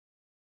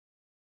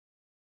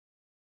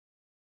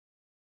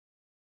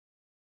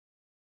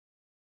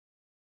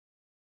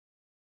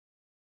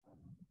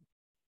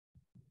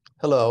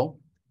Hello,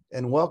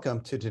 and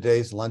welcome to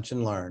today's Lunch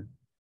and Learn,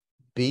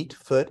 Beat,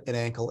 Foot, and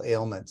Ankle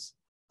Ailments.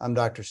 I'm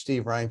Dr.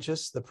 Steve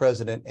Reinches, the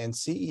President and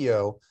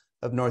CEO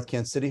of North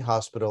Kansas City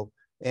Hospital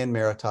and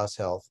Meritas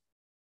Health.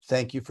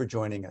 Thank you for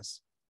joining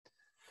us.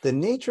 The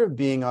nature of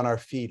being on our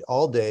feet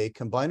all day,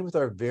 combined with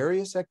our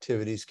various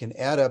activities, can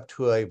add up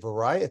to a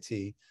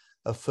variety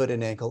of foot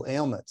and ankle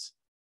ailments.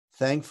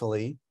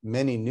 Thankfully,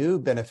 many new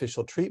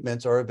beneficial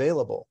treatments are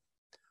available.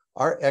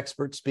 Our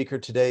expert speaker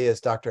today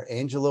is Dr.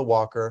 Angela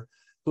Walker,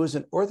 who is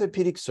an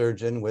orthopedic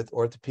surgeon with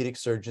Orthopedic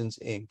Surgeons,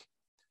 Inc.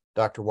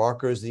 Dr.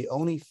 Walker is the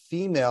only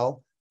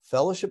female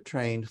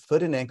fellowship-trained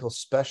foot and ankle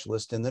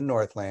specialist in the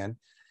Northland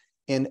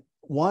and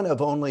one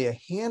of only a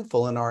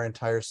handful in our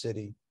entire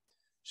city.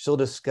 She'll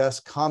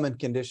discuss common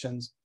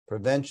conditions,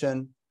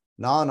 prevention,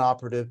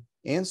 non-operative,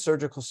 and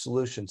surgical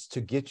solutions to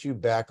get you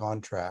back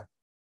on track.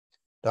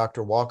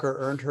 Dr. Walker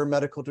earned her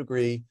medical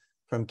degree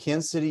from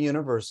Kansas City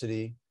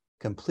University,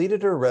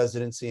 completed her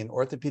residency in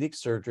orthopedic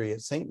surgery at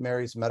St.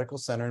 Mary's Medical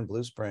Center in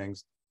Blue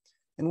Springs,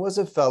 and was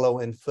a fellow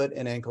in foot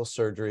and ankle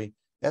surgery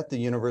at the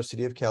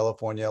University of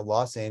California,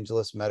 Los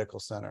Angeles Medical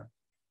Center.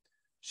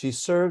 She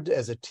served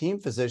as a team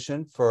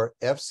physician for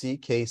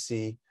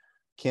FCKC,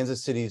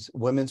 Kansas City's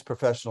women's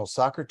professional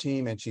soccer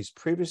team, and she's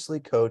previously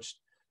coached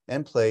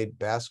and played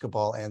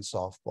basketball and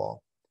softball.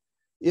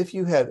 If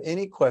you have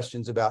any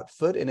questions about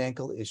foot and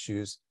ankle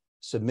issues,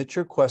 submit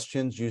your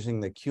questions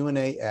using the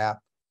Q&A app.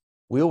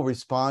 We'll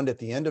respond at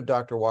the end of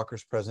Dr.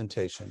 Walker's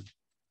presentation.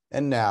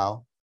 And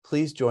now,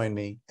 please join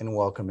me in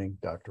welcoming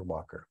Dr.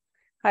 Walker.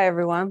 Hi,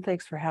 everyone.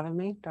 Thanks for having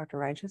me, Dr.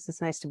 Righteous.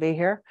 It's nice to be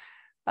here.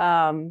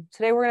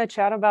 Today, we're going to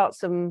chat about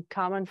some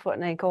common foot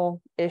and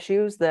ankle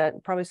issues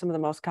that probably some of the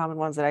most common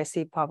ones that I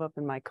see pop up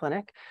in my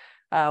clinic.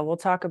 We'll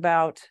talk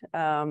about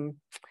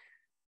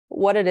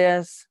what it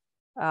is,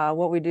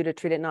 what we do to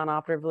treat it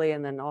non-operatively,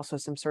 and then also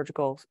some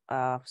surgical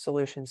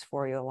solutions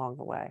for you along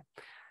the way.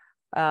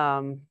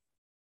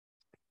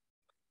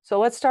 So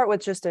let's start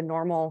with just a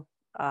normal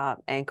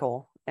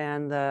ankle.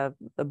 And the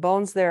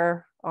bones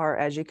there are,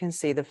 as you can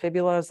see, the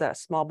fibula is that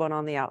small bone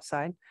on the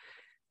outside.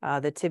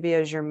 The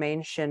tibia is your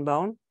main shin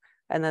bone.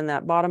 And then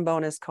that bottom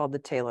bone is called the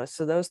talus.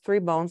 So those three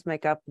bones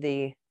make up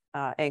the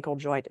ankle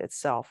joint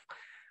itself.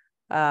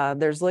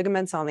 There's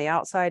ligaments on the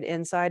outside,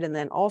 inside, and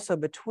then also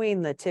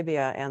between the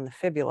tibia and the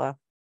fibula.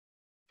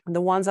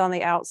 The ones on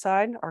the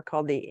outside are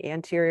called the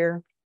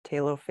anterior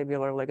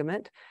talofibular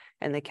ligament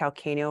and the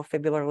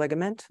calcaneofibular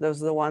ligament.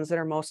 Those are the ones that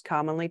are most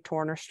commonly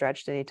torn or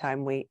stretched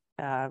anytime we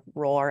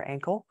roll our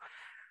ankle.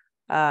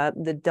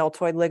 The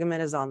deltoid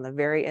ligament is on the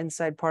very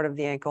inside part of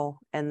the ankle.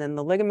 And then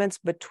the ligaments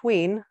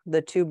between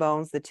the two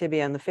bones, the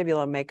tibia and the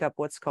fibula, make up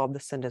what's called the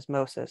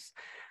syndesmosis.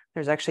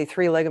 There's actually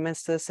three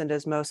ligaments to the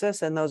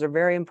syndesmosis, and those are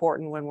very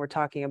important when we're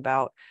talking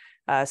about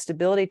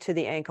stability to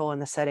the ankle in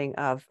the setting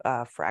of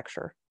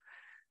fracture.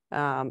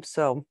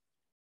 So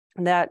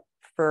that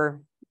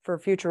for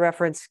future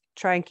reference,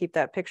 try and keep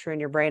that picture in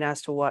your brain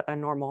as to what a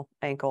normal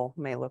ankle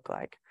may look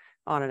like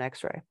on an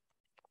x-ray.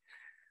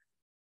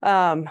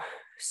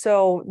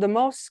 So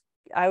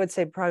I would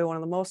say probably one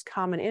of the most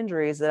common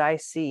injuries that I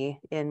see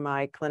in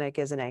my clinic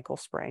is an ankle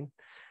sprain.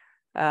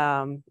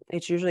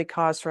 It's usually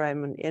caused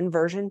from an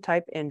inversion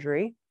type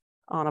injury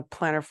on a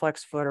plantar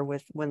flex foot or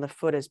when the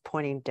foot is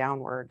pointing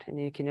downward. And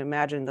you can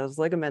imagine those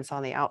ligaments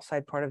on the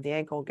outside part of the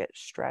ankle get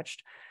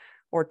stretched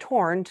or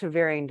torn to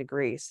varying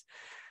degrees.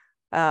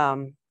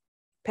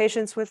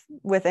 Patients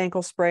with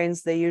ankle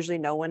sprains, they usually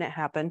know when it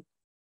happened.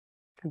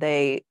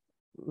 They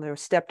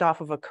stepped off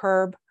of a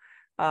curb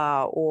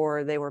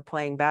or they were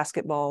playing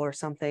basketball or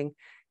something,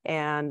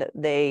 and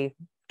they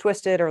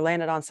twisted or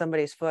landed on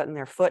somebody's foot and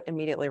their foot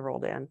immediately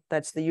rolled in.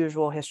 That's the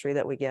usual history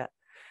that we get.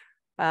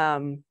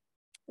 Sometimes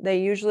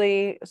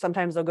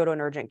they'll go to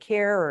an urgent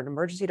care or an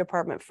emergency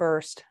department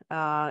first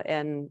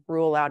and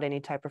rule out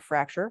any type of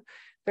fracture.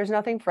 If there's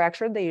nothing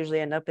fractured, they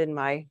usually end up in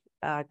my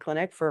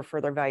clinic for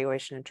further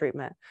evaluation and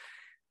treatment.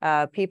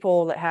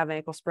 People that have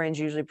ankle sprains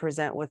usually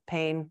present with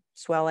pain,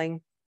 swelling,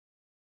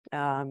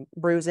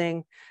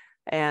 bruising,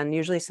 and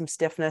usually some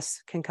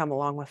stiffness can come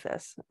along with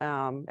this.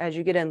 As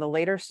you get in the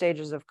later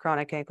stages of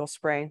chronic ankle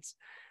sprains,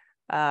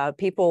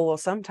 people will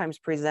sometimes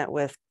present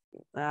with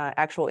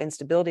actual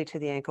instability to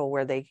the ankle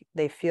where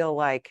they feel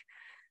like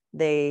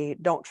they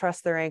don't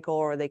trust their ankle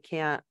or they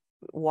can't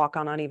walk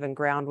on uneven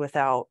ground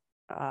without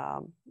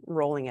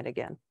rolling it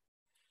again.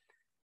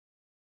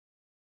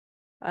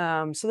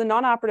 So the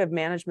non-operative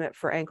management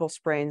for ankle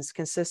sprains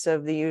consists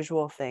of the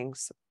usual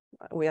things.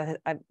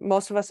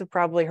 Most of us have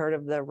probably heard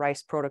of the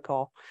RICE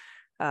protocol,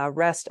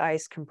 rest,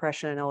 ice,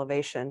 compression, and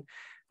elevation.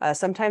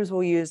 Sometimes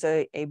we'll use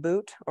a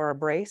boot or a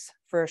brace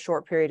for a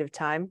short period of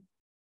time.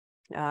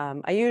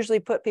 I usually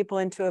put people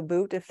into a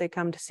boot if they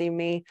come to see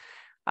me.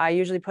 I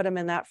usually put them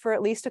in that for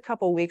at least a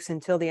couple weeks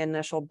until the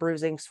initial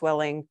bruising,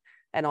 swelling,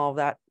 and all of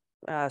that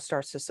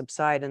starts to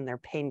subside and their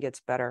pain gets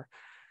better.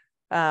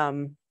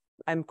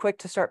 I'm quick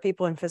to start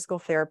people in physical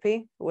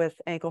therapy with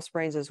ankle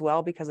sprains as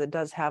well, because it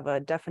does have a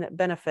definite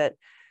benefit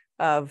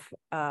of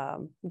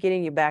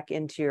getting you back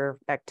into your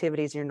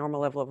activities, your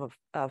normal level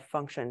of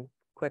function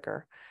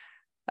quicker.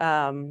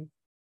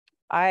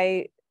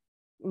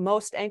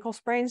 Most ankle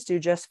sprains do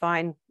just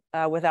fine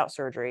without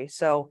surgery.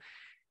 So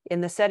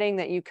in the setting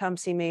that you come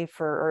see me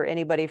for, or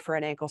anybody for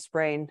an ankle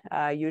sprain,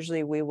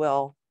 usually we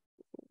will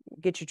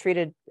get you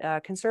treated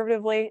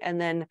conservatively. And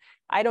then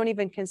I don't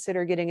even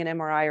consider getting an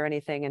MRI or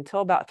anything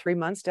until about 3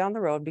 months down the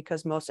road,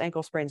 because most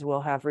ankle sprains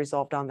will have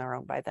resolved on their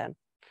own by then.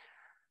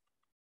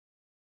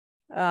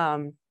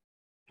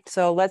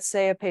 So let's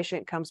say a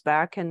patient comes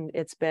back and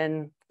it's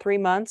been 3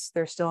 months,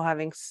 they're still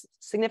having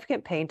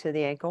significant pain to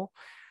the ankle,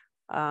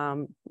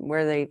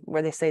 where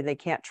they say they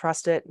can't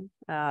trust it.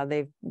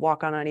 They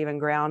walk on uneven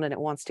ground and it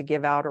wants to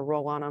give out or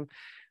roll on them.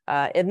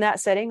 In that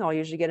setting, I'll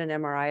usually get an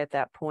MRI at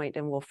that point,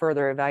 and we'll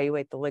further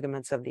evaluate the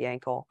ligaments of the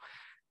ankle.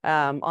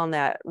 On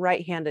that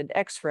right-handed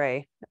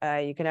X-ray,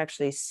 you can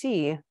actually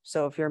see,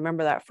 so if you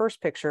remember that first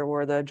picture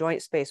where the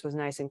joint space was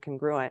nice and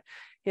congruent,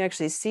 you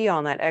actually see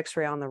on that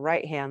X-ray on the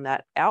right hand,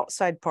 that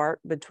outside part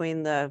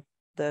between the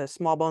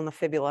small bone, the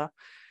fibula,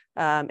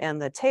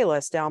 and the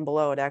talus down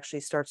below, it actually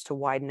starts to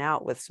widen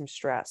out with some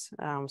stress.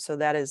 So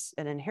that is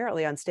an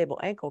inherently unstable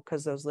ankle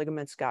because those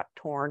ligaments got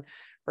torn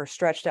or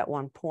stretched at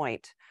one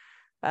point.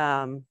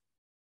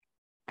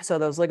 So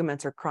those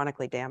ligaments are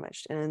chronically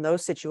damaged. And in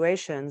those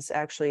situations,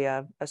 actually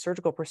a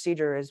surgical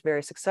procedure is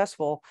very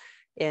successful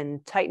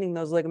in tightening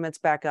those ligaments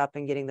back up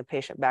and getting the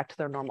patient back to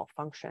their normal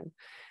function.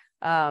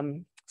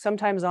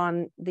 Sometimes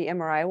on the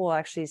MRI, we'll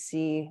actually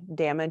see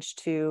damage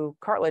to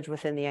cartilage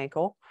within the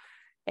ankle.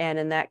 And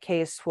in that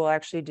case, we'll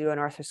actually do an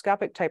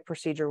arthroscopic type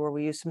procedure where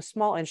we use some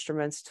small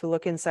instruments to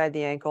look inside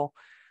the ankle.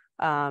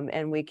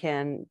 And we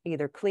can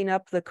either clean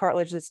up the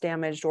cartilage that's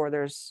damaged, or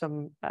there's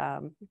some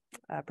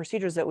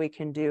procedures that we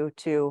can do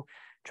to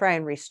try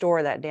and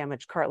restore that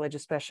damaged cartilage,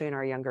 especially in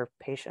our younger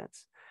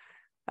patients.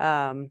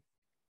 And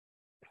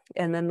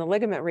then the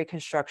ligament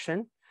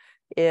reconstruction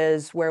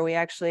is where we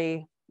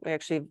actually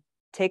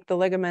take the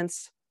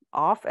ligaments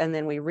off and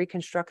then we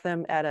reconstruct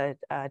them at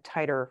a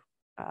tighter,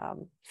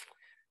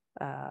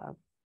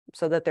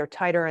 so that they're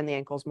tighter and the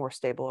ankle's more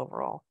stable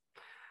overall.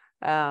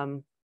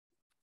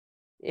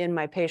 In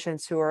my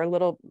patients who are a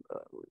little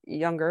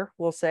younger,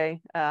 we'll say,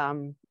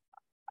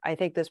 I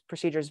think this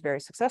procedure is very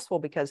successful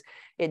because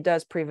it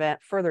does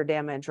prevent further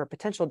damage or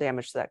potential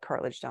damage to that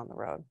cartilage down the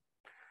road.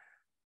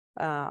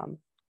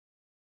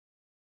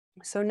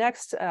 So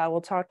next,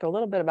 we'll talk a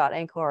little bit about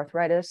ankle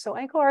arthritis. So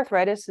ankle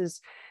arthritis is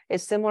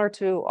similar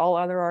to all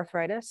other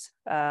arthritis.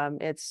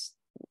 It's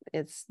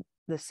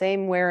the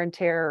same wear and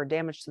tear or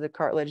damage to the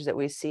cartilage that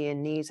we see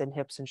in knees and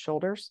hips and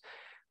shoulders,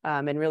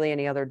 and really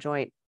any other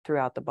joint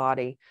throughout the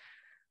body.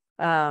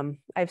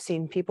 I've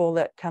seen people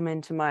that come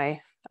into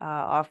my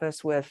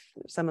office with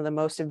some of the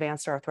most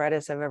advanced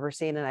arthritis I've ever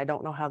seen, and I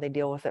don't know how they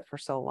deal with it for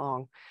so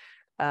long.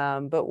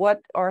 But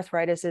what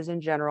arthritis is in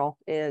general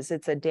is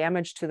it's a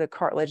damage to the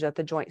cartilage at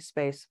the joint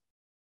space.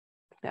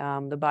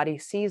 The body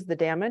sees the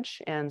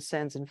damage and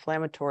sends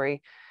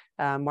inflammatory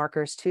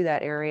markers to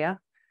that area.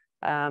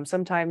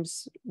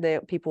 Sometimes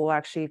people will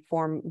actually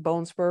form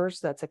bone spurs.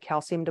 That's a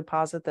calcium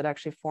deposit that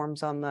actually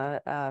forms on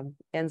the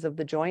ends of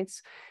the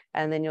joints.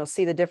 And then you'll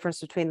see the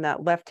difference between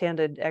that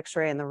left-handed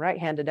X-ray and the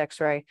right-handed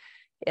X-ray.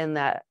 In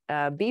that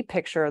B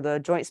picture, the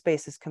joint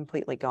space is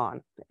completely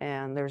gone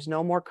and there's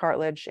no more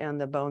cartilage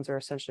and the bones are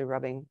essentially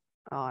rubbing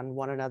on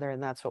one another.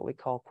 And that's what we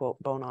call,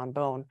 quote, bone on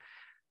bone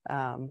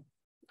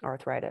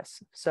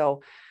arthritis.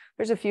 So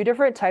there's a few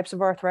different types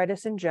of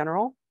arthritis in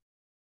general.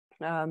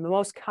 The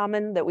most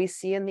common that we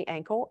see in the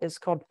ankle is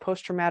called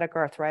post-traumatic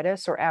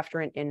arthritis, or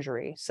after an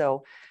injury.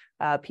 So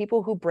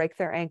people who break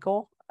their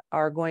ankle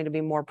are going to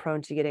be more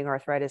prone to getting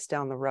arthritis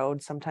down the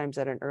road, sometimes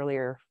at an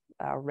earlier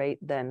rate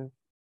than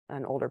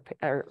an older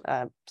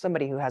or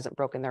somebody who hasn't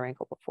broken their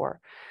ankle before.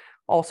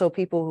 Also,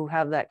 people who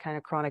have that kind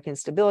of chronic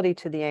instability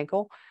to the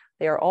ankle,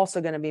 they are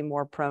also going to be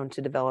more prone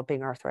to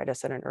developing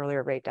arthritis at an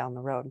earlier rate down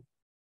the road.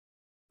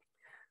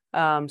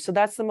 So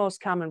that's the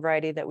most common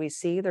variety that we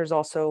see. There's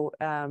also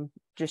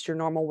just your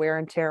normal wear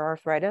and tear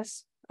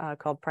arthritis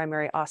called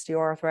primary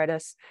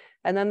osteoarthritis.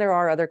 And then there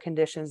are other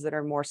conditions that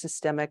are more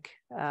systemic,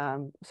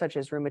 such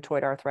as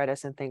rheumatoid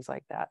arthritis and things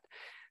like that.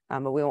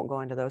 But we won't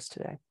go into those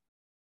today.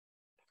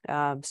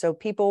 So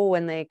people,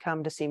 when they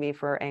come to see me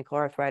for ankle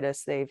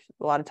arthritis, they've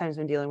a lot of times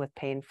been dealing with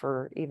pain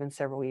for even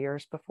several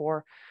years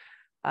before.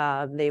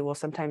 They will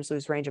sometimes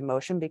lose range of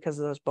motion because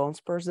of those bone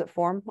spurs that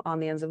form on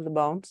the ends of the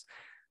bones.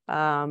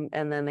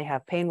 And then they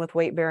have pain with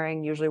weight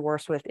bearing, usually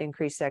worse with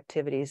increased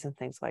activities and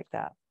things like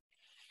that.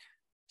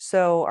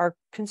 So our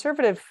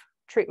conservative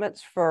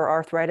treatments for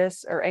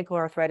arthritis, or ankle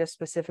arthritis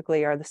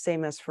specifically, are the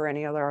same as for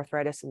any other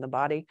arthritis in the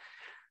body.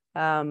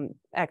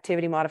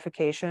 Activity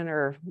modification,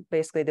 or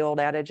basically the old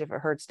adage, if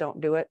it hurts,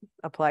 don't do it,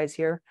 applies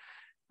here.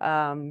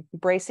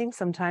 Bracing,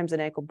 sometimes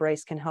an ankle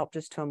brace can help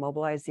just to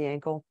immobilize the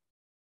ankle,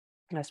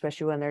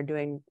 especially when they're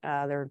doing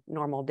their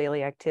normal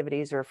daily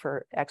activities or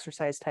for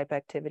exercise type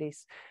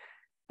activities.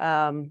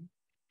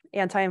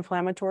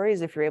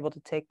 Anti-inflammatories, if you're able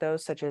to take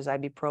those, such as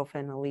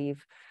ibuprofen, Aleve,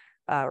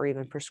 or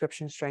even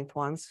prescription strength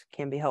ones,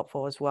 can be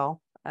helpful as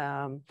well.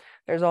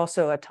 There's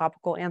also a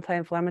topical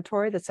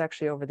anti-inflammatory that's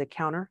actually over the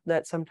counter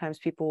that sometimes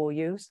people will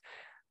use.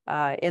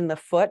 In the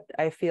foot,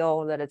 I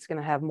feel that it's going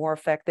to have more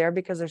effect there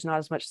because there's not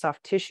as much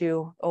soft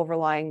tissue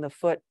overlying the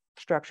foot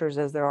structures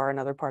as there are in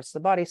other parts of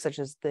the body, such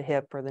as the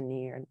hip or the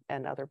knee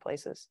and other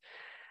places.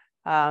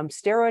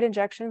 Steroid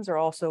injections are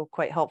also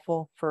quite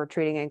helpful for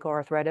treating ankle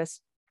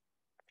arthritis.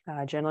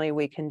 Generally,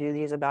 we can do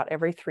these about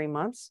every 3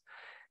 months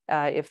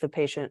if the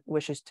patient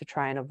wishes to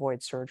try and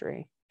avoid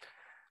surgery.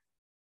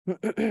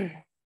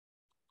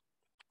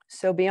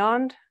 So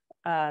beyond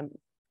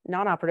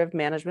non-operative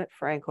management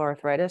for ankle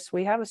arthritis,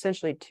 we have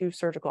essentially 2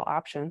 surgical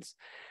options.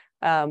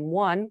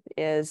 One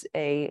is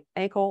an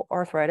ankle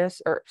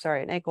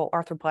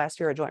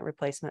arthroplasty or a joint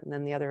replacement, and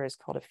then the other is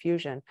called a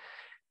fusion.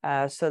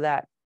 So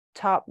that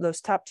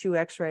those top 2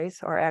 x-rays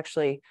are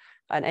actually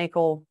an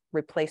ankle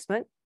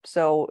replacement.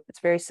 So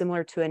it's very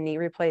similar to a knee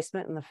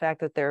replacement in the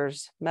fact that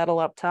there's metal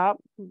up top,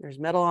 there's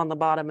metal on the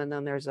bottom, and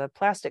then there's a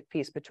plastic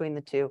piece between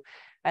the 2.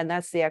 And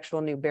that's the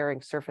actual new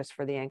bearing surface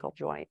for the ankle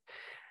joint.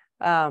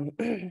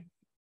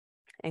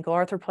 Ankle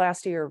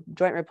arthroplasty or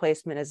joint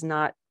replacement is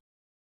not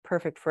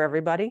perfect for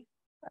everybody.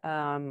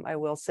 I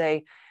will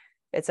say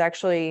it's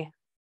actually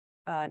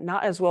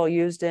not as well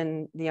used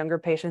in the younger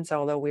patients,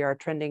 although we are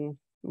trending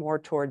more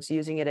towards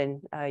using it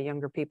in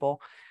younger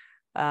people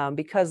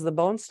because the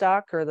bone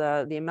stock or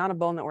the amount of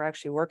bone that we're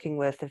actually working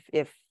with,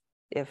 if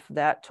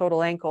that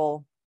total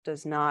ankle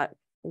does not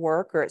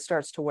work or it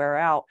starts to wear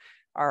out,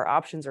 our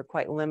options are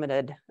quite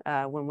limited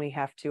when we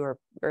have to, or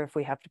if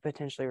we have to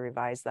potentially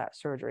revise that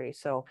surgery.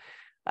 So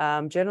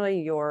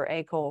generally your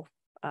ankle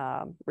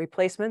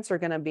replacements are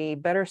going to be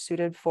better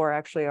suited for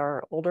actually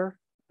our older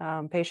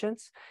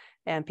patients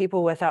and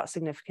people without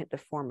significant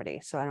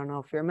deformity. So I don't know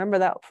if you remember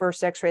that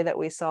first x-ray that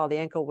we saw, the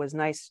ankle was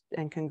nice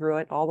and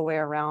congruent all the way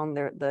around.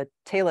 The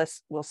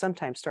talus will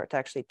sometimes start to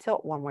actually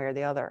tilt one way or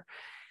the other.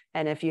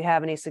 And if you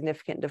have any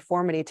significant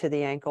deformity to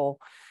the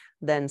ankle,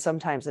 then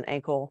sometimes an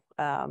ankle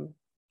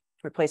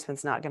replacement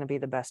is not going to be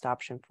the best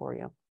option for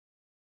you.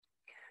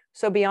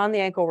 So beyond the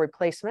ankle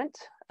replacement,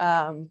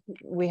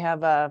 we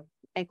have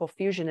ankle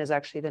fusion is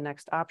actually the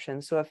next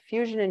option. So a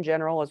fusion in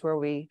general is where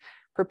we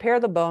prepare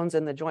the bones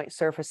and the joint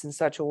surface in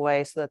such a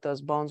way so that those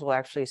bones will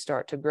actually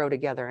start to grow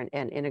together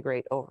and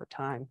integrate over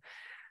time.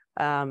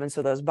 And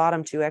so those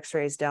bottom 2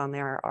 x-rays down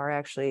there are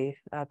actually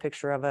a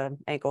picture of an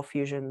ankle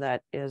fusion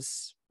that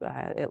is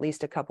at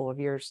least a couple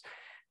of years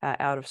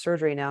out of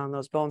surgery now, and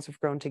those bones have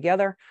grown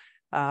together.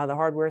 The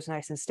hardware is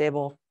nice and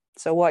stable.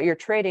 So what you're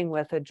trading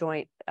with a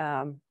joint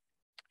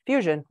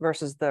fusion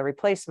versus the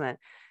replacement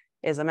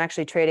is I'm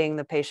actually trading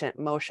the patient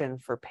motion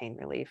for pain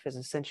relief is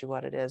essentially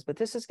what it is. But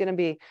this is going to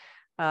be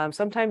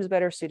sometimes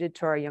better suited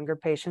to our younger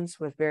patients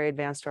with very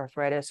advanced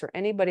arthritis or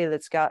anybody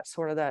that's got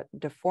sort of that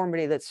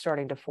deformity that's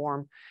starting to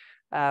form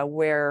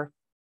where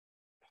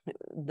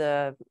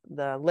the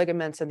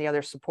ligaments and the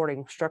other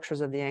supporting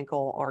structures of the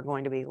ankle are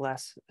going to be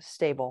less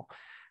stable.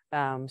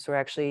 So we're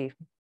actually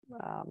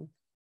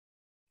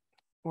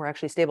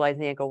stabilizing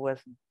the ankle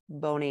with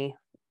bony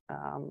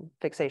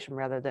fixation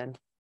rather than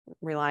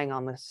relying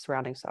on the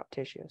surrounding soft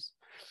tissues.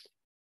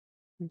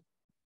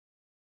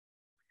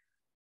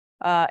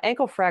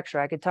 Ankle fracture.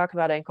 I could talk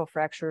about ankle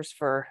fractures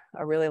for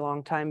a really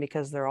long time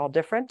because they're all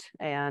different,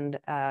 and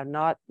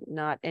not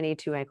any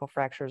 2 ankle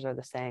fractures are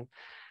the same.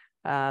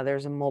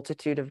 There's a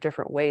multitude of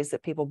different ways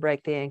that people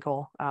break the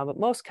ankle, but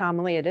most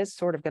commonly it is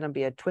sort of going to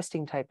be a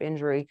twisting type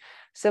injury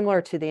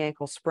similar to the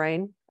ankle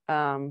sprain.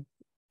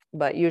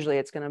 But usually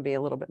it's going to be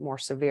a little bit more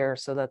severe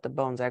so that the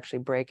bones actually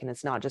break and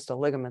it's not just a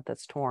ligament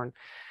that's torn.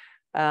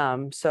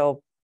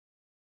 So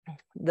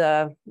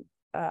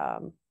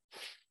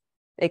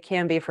it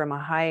can be from a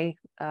high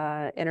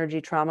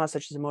energy trauma,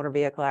 such as a motor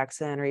vehicle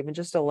accident, or even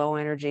just a low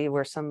energy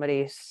where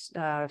somebody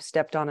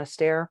stepped on a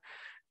stair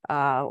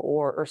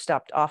or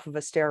stepped off of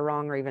a stair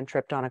wrong, or even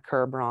tripped on a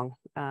curb wrong,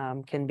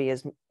 can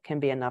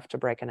be enough to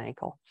break an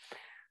ankle.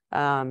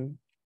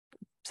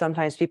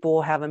 Sometimes people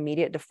will have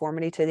immediate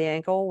deformity to the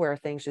ankle where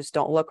things just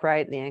don't look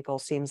right. The ankle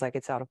seems like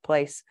it's out of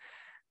place.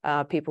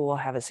 People will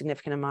have a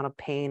significant amount of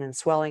pain and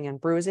swelling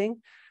and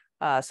bruising.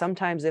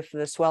 Sometimes if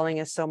the swelling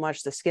is so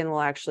much, the skin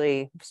will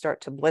actually start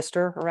to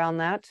blister around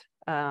that.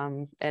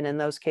 And in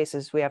those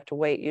cases, we have to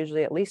wait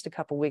usually at least a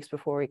couple weeks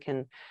before we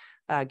can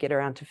get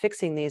around to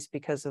fixing these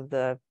because of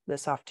the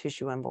soft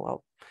tissue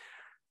envelope.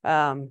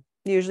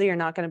 Usually you're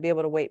not going to be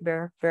able to wait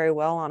very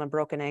well on a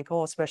broken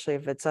ankle, especially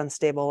if it's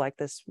unstable like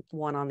this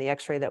one on the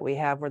x-ray that we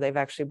have, where they've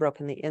actually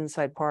broken the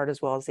inside part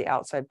as well as the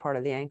outside part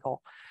of the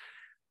ankle.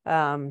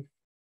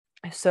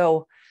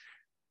 So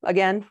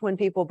again, when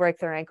people break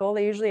their ankle,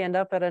 they usually end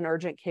up at an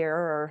urgent care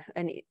or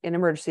an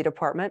emergency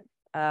department.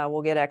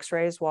 We'll get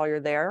x-rays while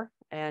you're there.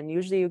 And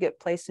usually you get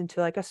placed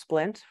into like a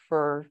splint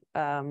for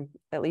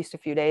at least a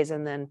few days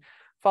and then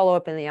follow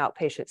up in the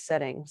outpatient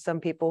setting. Some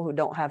people who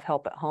don't have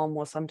help at home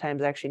will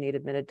sometimes actually need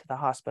admitted to the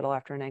hospital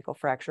after an ankle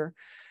fracture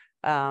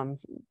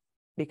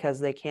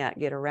because they can't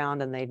get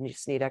around and they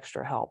just need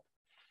extra help.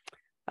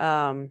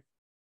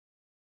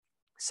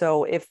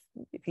 So if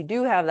you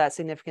do have that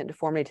significant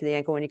deformity to the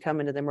ankle when you come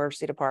into the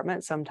emergency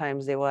department,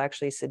 sometimes they will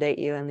actually sedate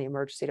you in the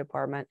emergency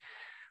department.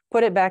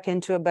 put it back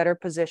into a better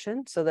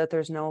position so that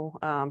there's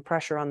no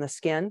pressure on the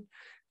skin,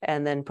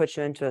 and then put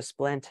you into a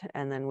splint,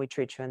 and then we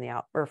treat you in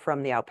the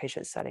from the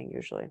outpatient setting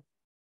usually.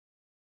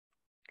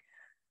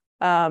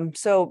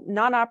 So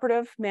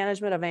non-operative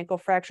management of ankle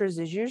fractures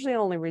is usually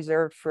only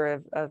reserved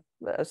for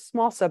a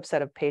small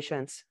subset of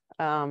patients.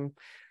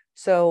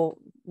 So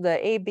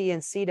the A, B,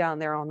 and C down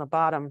there on the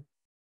bottom,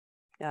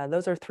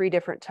 those are 3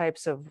 different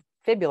types of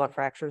fibula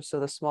fractures, so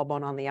the small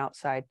bone on the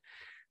outside.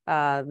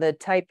 The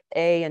type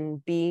A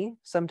and B,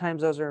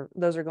 sometimes those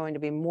are going to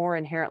be more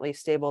inherently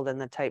stable than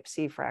the type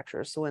C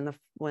fractures. So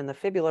when the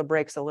fibula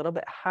breaks a little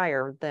bit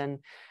higher than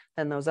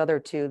those other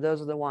 2, those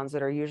are the ones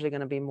that are usually going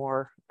to be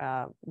more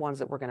ones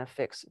that we're going to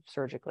fix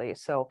surgically.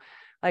 So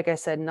like I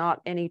said,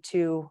 not any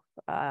 2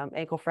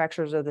 ankle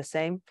fractures are the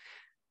same.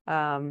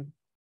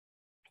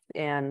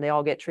 And they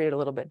all get treated a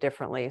little bit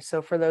differently.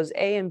 So for those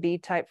A and B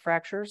type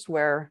fractures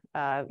where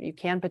you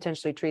can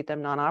potentially treat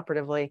them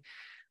non-operatively,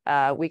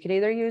 we can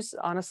either use,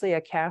 honestly,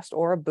 a cast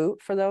or a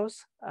boot for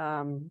those.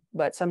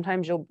 But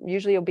sometimes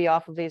you'll be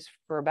off of these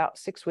for about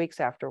 6 weeks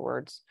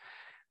afterwards.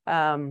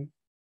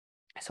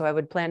 So I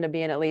would plan to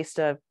be in at least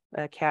a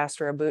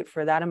cast or a boot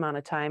for that amount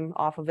of time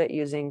off of it,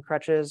 using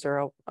crutches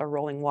or a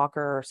rolling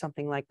walker or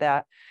something like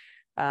that,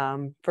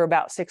 for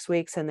about 6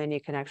 weeks. And then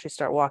you can actually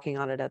start walking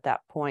on it at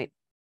that point,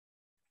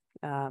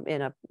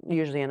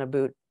 usually in a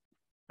boot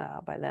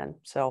by then.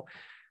 So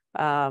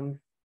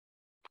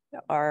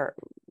our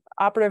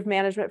operative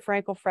management for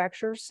ankle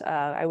fractures,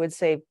 I would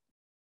say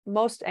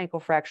most ankle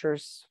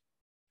fractures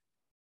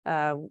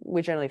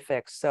we generally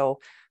fix. So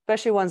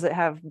especially ones that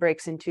have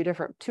breaks in 2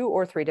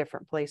 or 3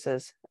 different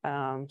places.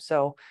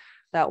 So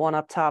that one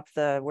up top,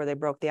 where they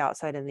broke the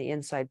outside and the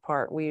inside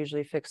part, we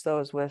usually fix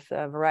those with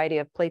a variety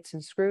of plates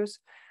and screws.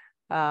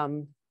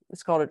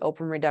 It's called an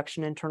open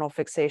reduction internal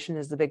fixation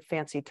is the big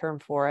fancy term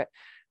for it.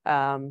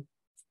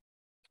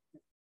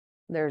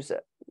 There's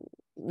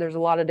a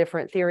lot of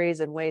different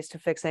theories and ways to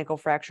fix ankle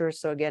fractures.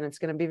 So again, it's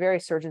going to be very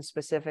surgeon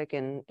specific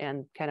and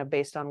kind of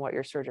based on what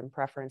your surgeon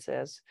preference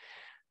is.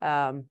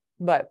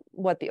 But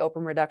what the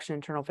open reduction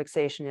internal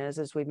fixation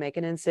is we make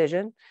an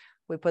incision,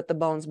 we put the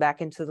bones back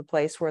into the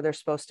place where they're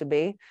supposed to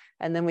be,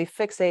 and then we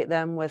fixate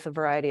them with a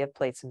variety of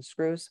plates and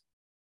screws.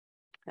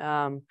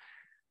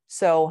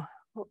 So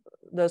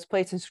those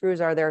plates and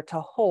screws are there to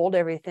hold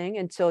everything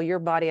until your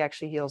body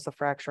actually heals the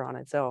fracture on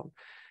its own.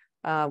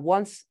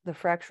 Once the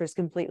fracture is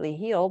completely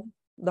healed,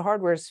 the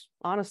hardware is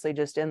honestly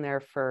just in there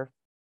for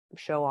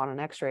show on an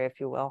x-ray, if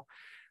you will,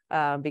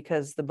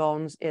 because the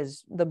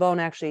bone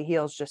actually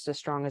heals just as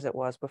strong as it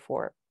was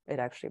before it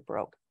actually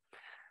broke.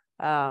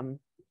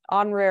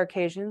 On rare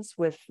occasions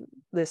with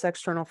this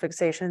external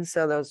fixation,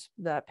 so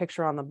that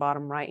picture on the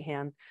bottom right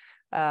hand,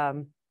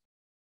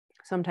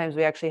 sometimes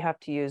we actually have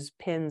to use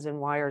pins and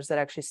wires that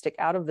actually stick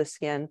out of the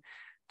skin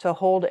to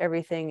hold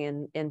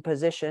everything in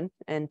position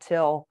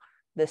until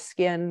the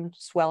skin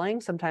swelling.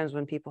 Sometimes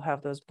when people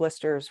have those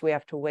blisters, we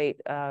have to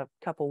wait a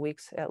couple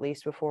weeks at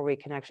least before we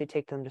can actually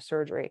take them to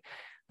surgery.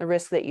 The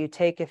risk that you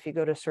take if you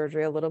go to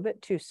surgery a little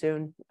bit too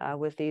soon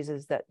with these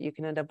is that you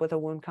can end up with a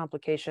wound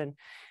complication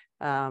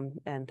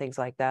and things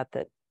like that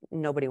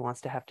nobody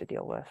wants to have to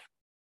deal with.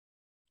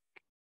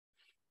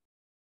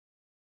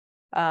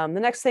 The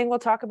next thing we'll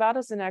talk about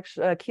is an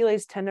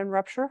Achilles tendon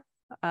rupture.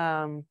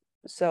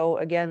 So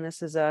again,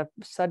 this is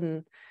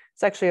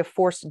it's actually a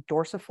forced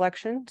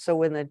dorsiflexion. So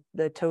when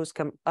the toes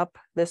come up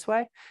this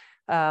way,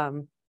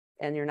 and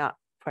you're not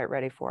quite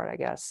ready for it, I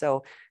guess.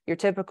 So your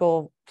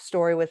typical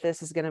story with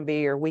this is going to be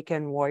your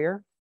weekend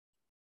warrior,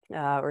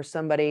 or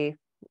somebody,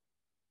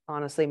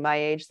 honestly, my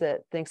age,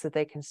 that thinks that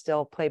they can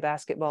still play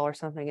basketball or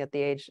something at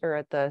the age or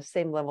at the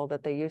same level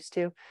that they used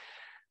to,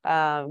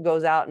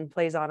 goes out and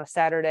plays on a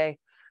Saturday.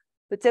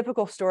 The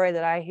typical story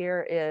that I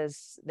hear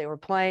is they were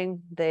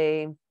playing,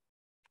 they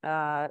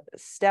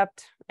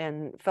stepped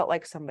and felt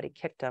like somebody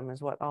kicked them,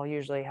 is what I'll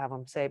usually have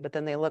them say. But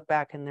then they look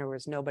back and there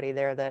was nobody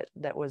there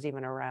that was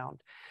even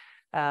around.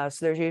 So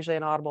there's usually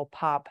an audible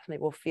pop. They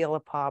will feel a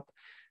pop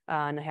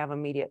and have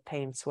immediate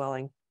pain,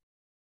 swelling.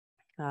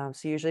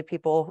 So usually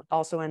people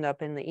also end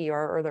up in the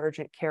ER or the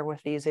urgent care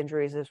with these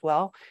injuries as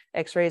well.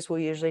 X-rays will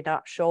usually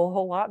not show a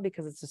whole lot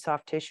because it's a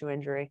soft tissue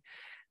injury.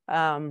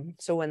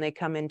 So when they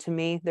come into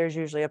me, there's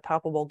usually a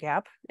palpable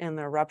gap in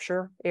the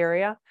rupture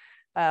area.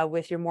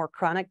 With your more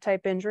chronic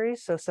type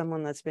injuries, so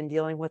someone that's been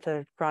dealing with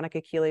a chronic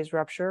Achilles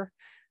rupture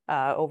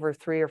over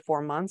 3 or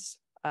 4 months,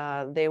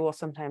 they will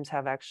sometimes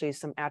have actually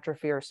some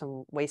atrophy or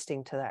some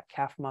wasting to that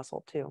calf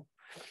muscle too.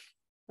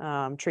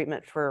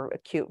 Treatment for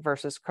acute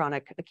versus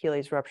chronic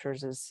Achilles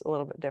ruptures is a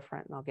little bit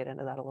different, and I'll get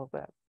into that a little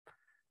bit.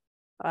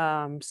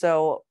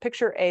 So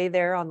picture A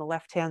there on the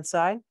left-hand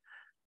side.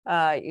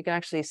 You can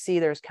actually see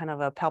there's kind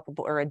of a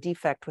palpable or a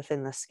defect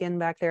within the skin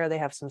back there. They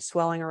have some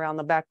swelling around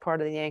the back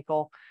part of the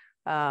ankle.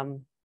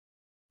 And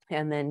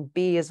then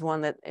B is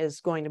one that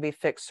is going to be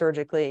fixed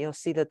surgically. You'll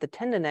see that the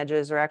tendon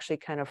edges are actually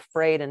kind of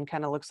frayed and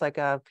kind of looks like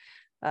a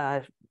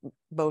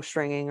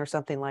bowstringing or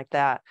something like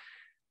that.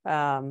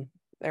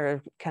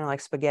 Or kind of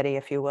like spaghetti,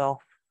 if you will.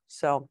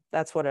 So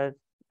that's what a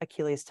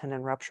Achilles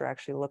tendon rupture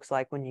actually looks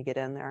like when you get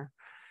in there.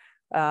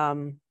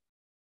 So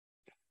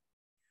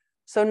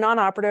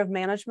non-operative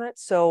management.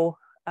 So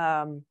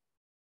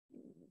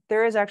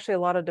there is actually a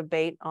lot of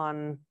debate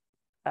on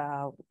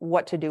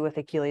what to do with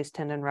Achilles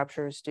tendon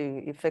ruptures. Do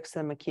you fix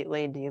them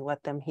acutely? Do you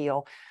let them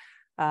heal?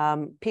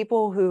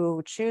 People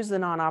who choose the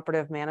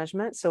non-operative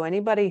management, so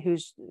anybody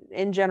who's,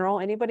 in general,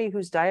 anybody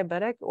who's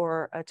diabetic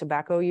or a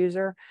tobacco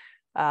user,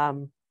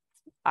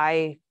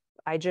 I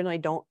generally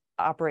don't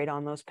operate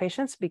on those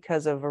patients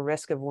because of a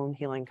risk of wound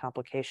healing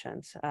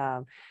complications.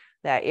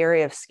 That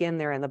area of skin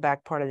there in the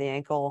back part of the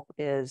ankle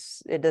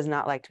it does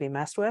not like to be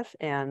messed with,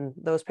 and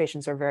those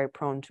patients are very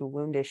prone to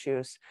wound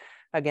issues.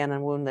 Again,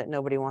 a wound that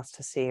nobody wants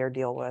to see or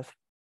deal with.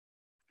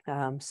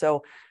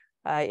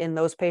 In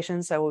those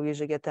patients, I will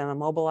usually get them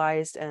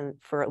immobilized and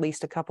for at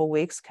least a couple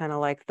weeks, kind of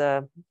like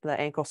the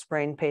ankle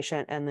sprain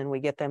patient, and then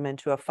we get them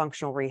into a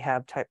functional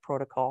rehab type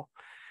protocol.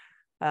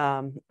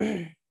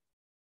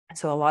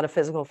 So a lot of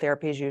physical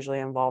therapy is usually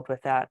involved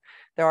with that.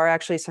 There are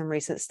actually some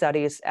recent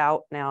studies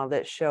out now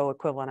that show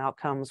equivalent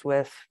outcomes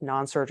with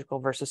non-surgical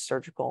versus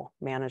surgical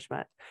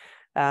management.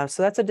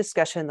 So that's a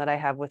discussion that I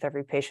have with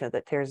every patient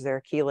that tears their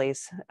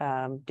Achilles.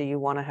 Do you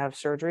want to have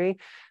surgery?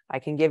 I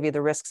can give you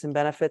the risks and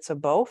benefits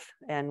of both,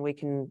 and we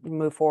can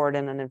move forward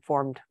in an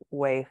informed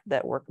way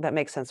that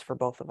makes sense for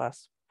both of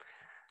us.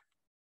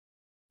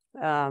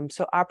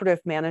 So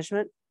operative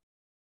management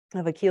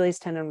of Achilles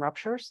tendon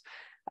ruptures.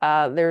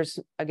 There's,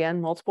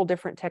 again, multiple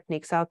different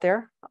techniques out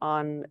there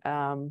on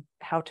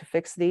how to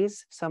fix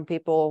these. Some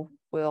people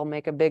will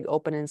make a big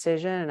open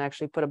incision and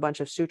actually put a bunch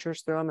of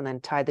sutures through them and then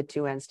tie the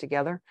two ends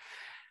together.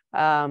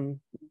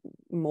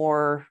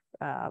 More,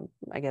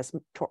 I guess,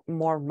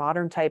 more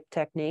modern type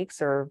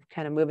techniques are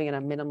kind of moving in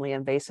a minimally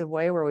invasive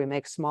way where we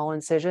make small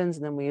incisions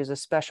and then we use a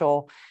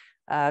special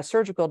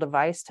surgical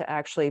device to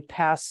actually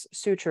pass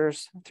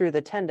sutures through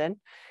the tendon.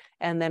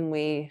 And then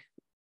we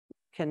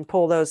can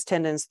pull those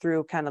tendons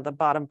through kind of the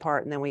bottom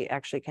part, and then we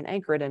actually can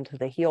anchor it into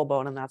the heel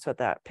bone. And that's what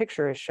that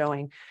picture is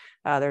showing.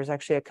 There's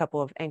actually a couple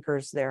of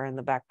anchors there in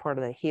the back part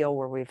of the heel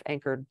where we've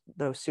anchored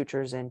those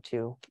sutures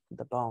into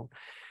the bone.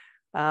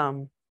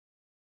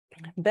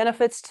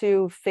 Benefits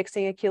to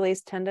fixing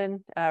Achilles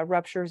tendon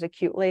ruptures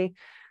acutely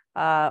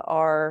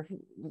are,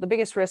 the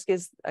biggest risk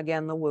is,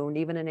 again, the wound.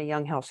 Even in a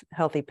young,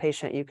 healthy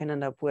patient, you can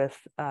end up with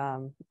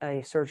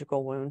a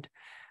surgical wound.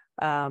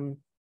 The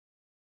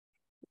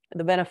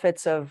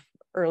benefits of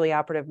early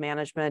operative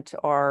management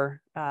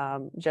are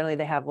generally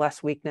they have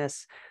less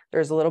weakness.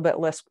 There's a little bit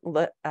less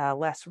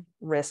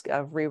risk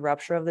of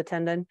re-rupture of the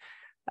tendon.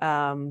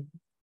 And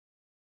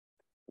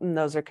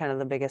those are kind of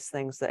the biggest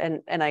things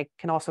that, and I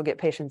can also get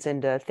patients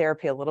into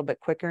therapy a little bit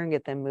quicker and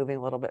get them moving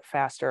a little bit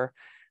faster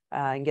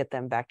and get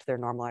them back to their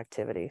normal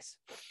activities.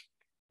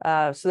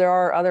 So there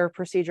are other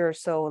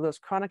procedures. So those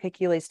chronic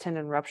Achilles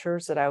tendon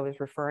ruptures that I was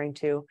referring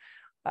to,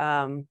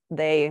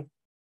 they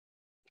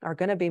are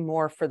going to be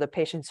more for the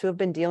patients who have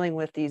been dealing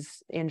with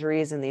these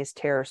injuries and these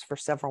tears for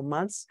several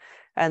months.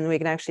 And we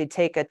can actually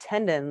take a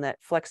tendon that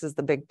flexes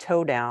the big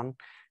toe down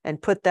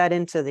and put that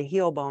into the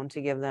heel bone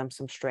to give them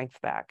some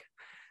strength back.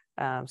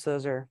 So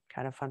those are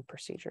kind of fun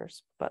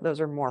procedures, but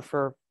those are more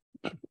for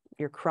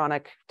your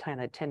chronic kind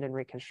of tendon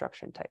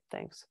reconstruction type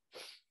things.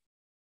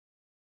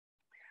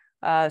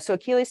 So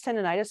Achilles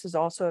tendonitis is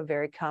also a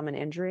very common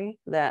injury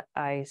that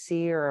I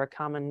see, or a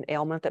common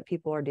ailment that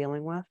people are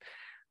dealing with.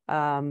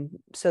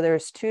 So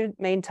there's two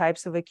main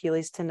types of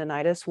Achilles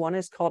tendonitis. One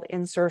is called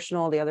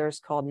insertional, the other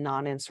is called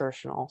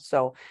non-insertional.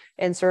 So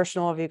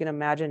insertional, if you can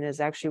imagine, is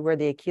actually where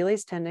the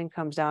Achilles tendon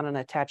comes down and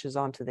attaches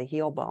onto the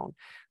heel bone.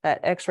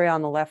 That X-ray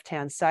on the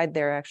left-hand side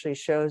there actually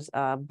shows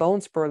a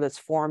bone spur that's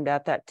formed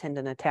at that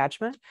tendon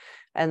attachment.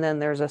 And then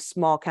there's a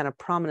small kind of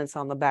prominence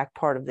on the back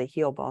part of the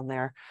heel bone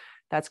there.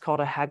 That's called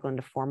a Haglund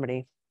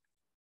deformity.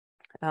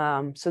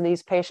 So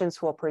these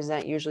patients will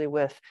present usually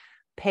with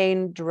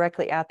pain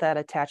directly at that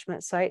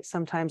attachment site.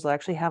 Sometimes they'll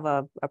actually have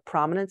a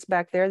prominence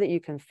back there that you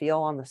can feel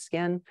on the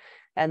skin.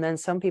 And then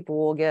some people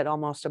will get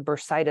almost a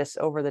bursitis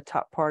over the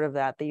top part of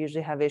that. They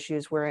usually have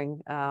issues wearing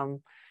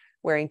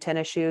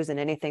tennis shoes and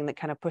anything that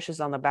kind of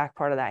pushes on the back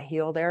part of that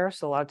heel there.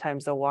 So a lot of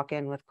times they'll walk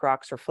in with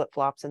Crocs or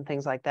flip-flops and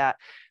things like that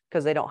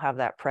because they don't have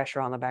that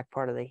pressure on the back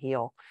part of the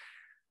heel.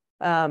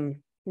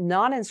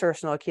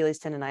 Non-insertional Achilles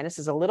tendonitis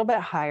is a little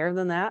bit higher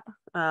than that.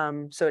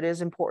 So it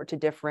is important to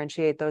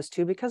differentiate those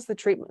two because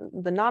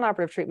the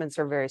non-operative treatments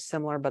are very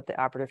similar, but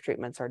the operative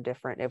treatments are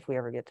different if we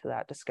ever get to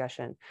that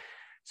discussion.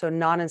 So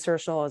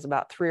non-insertional is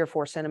about 3 or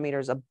 4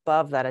 centimeters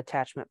above that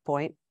attachment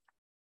point.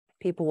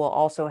 People will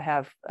also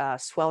have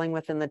swelling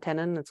within the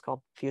tendon. It's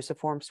called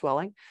fusiform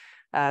swelling.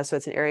 So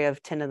it's an area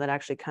of tendon that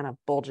actually kind of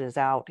bulges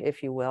out,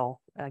 if you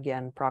will,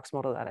 again,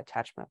 proximal to that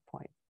attachment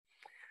point.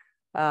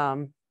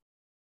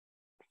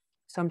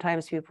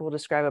 Sometimes people will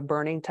describe a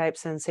burning type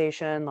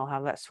sensation. They'll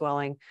have that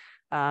swelling.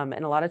 And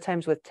a lot of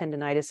times with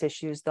tendonitis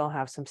issues, they'll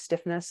have some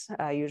stiffness,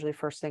 usually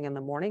first thing in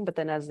the morning. But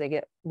then as they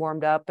get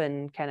warmed up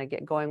and kind of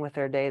get going with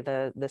their day,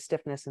 the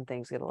stiffness and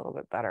things get a little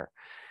bit better.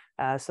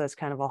 So that's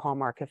kind of a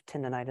hallmark of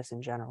tendonitis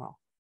in general.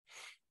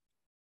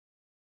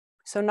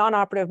 So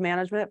non-operative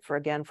management for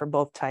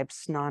both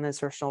types,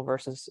 non-insertional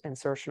versus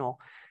insertional.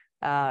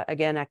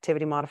 Again,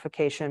 activity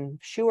modification,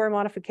 shoe wear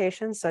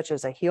modifications such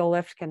as a heel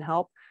lift can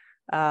help.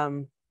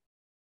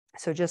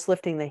 So just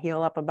lifting the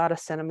heel up about 1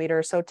 centimeter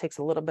or so takes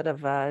a little bit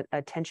of a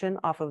tension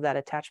off of that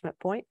attachment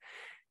point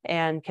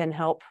and can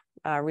help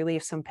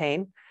relieve some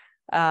pain.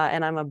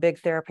 And I'm a big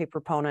therapy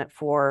proponent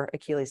for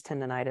Achilles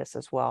tendonitis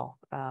as well.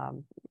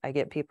 I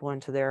get people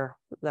into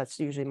that's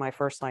usually my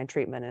first line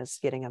treatment, is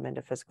getting them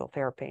into physical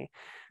therapy.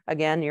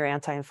 Again, your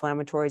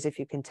anti-inflammatories, if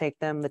you can take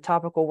them, the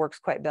topical works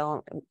quite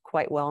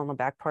well on the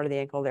back part of the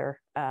ankle there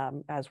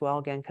as well,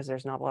 again, because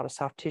there's not a lot of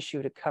soft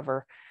tissue to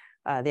cover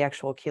the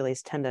actual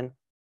Achilles tendon.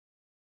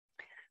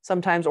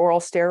 Sometimes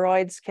oral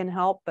steroids can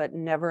help, but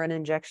never an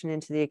injection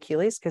into the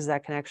Achilles, because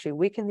that can actually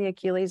weaken the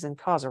Achilles and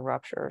cause a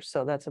rupture.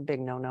 So that's a big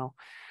no-no.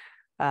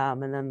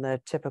 And then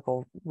the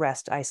typical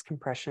rest, ice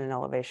compression, and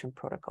elevation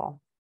protocol.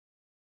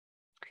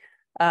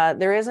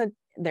 There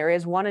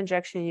is one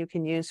injection you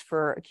can use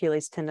for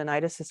Achilles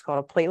tendonitis. It's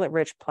called a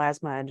platelet-rich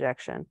plasma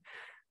injection.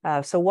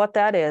 So what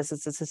that is,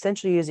 it's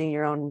essentially using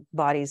your own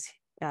body's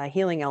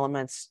healing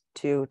elements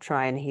to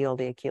try and heal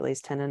the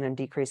Achilles tendon and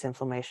decrease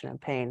inflammation and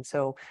pain.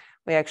 So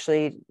we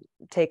actually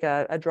take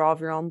a draw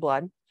of your own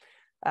blood.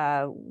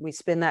 We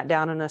spin that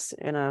down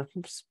in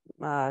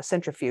a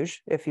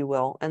centrifuge, if you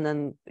will, and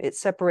then it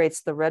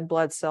separates the red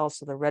blood cells,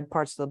 so the red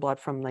parts of the blood,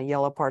 from the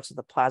yellow parts of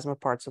the plasma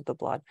parts of the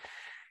blood.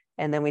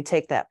 And then we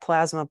take that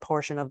plasma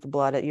portion of the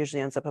blood. It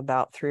usually ends up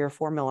about 3 or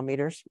 4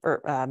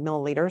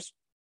 milliliters,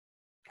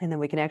 and then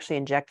we can actually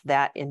inject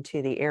that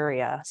into the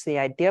area. So the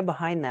idea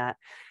behind that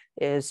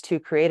is to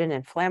create an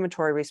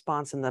inflammatory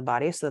response in the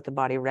body, so that the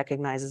body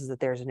recognizes that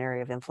there's an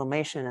area of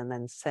inflammation and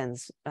then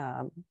sends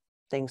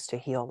things to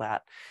heal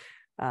that.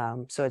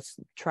 So it's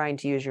trying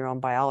to use your own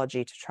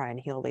biology to try and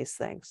heal these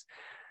things.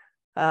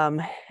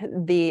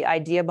 The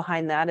idea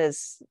behind that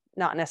is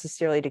not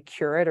necessarily to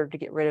cure it or to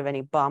get rid of any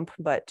bump,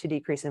 but to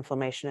decrease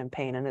inflammation and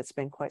pain. And it's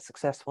been quite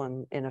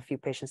successful in a few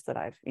patients that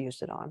I've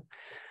used it on.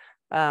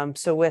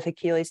 So with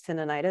Achilles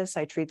tendonitis,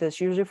 I treat this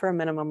usually for a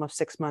minimum of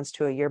 6 months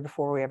to a year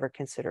before we ever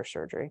consider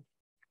surgery.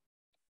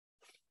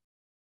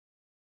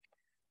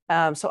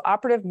 So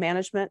operative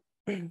management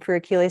for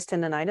Achilles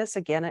tendonitis,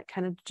 again, it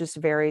kind of just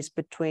varies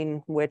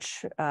between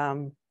which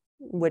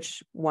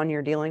one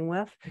you're dealing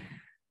with.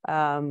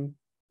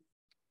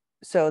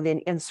 So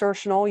the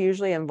insertional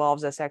usually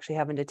involves us actually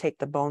having to take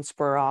the bone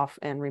spur off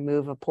and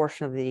remove a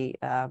portion of the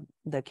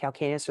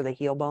calcaneus or the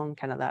heel bone,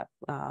 kind of that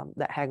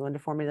Haglund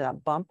deformity,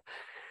 that bump.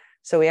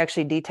 So we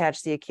actually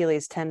detach the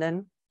Achilles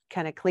tendon,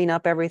 kind of clean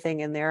up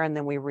everything in there, and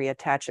then we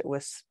reattach it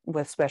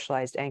with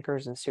specialized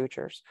anchors and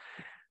sutures.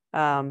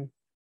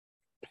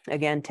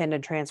 Again,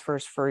 tendon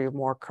transfers for your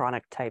more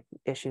chronic type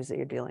issues that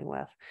you're dealing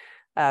with.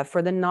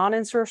 For the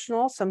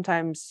non-insertional,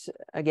 sometimes,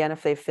 again,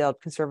 if they've failed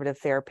conservative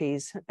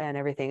therapies and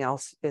everything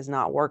else is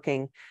not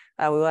working,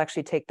 we will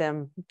actually take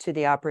them to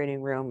the operating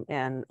room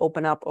and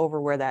open up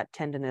over where that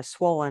tendon is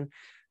swollen,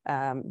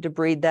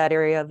 debride that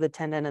area of the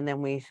tendon, and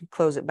then we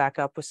close it back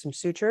up with some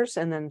sutures.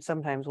 And then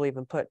sometimes we'll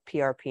even put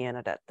PRP in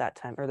it at that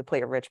time, or the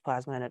platelet-rich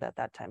plasma in it at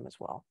that time as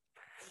well.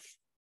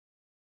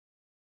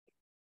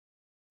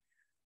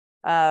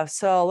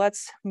 So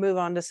let's move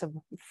on to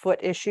some foot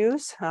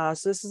issues. So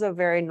this is a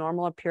very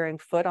normal appearing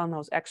foot on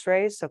those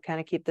x-rays. So kind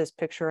of keep this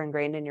picture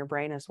ingrained in your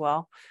brain as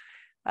well.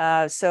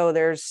 So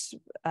there's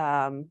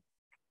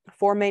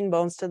 4 main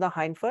bones to the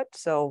hind foot.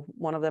 So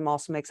one of them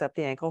also makes up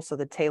the ankle. So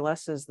the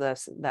talus is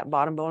that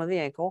bottom bone of the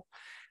ankle.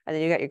 And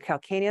then you got your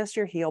calcaneus,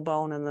 your heel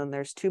bone, and then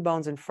there's 2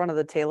 bones in front of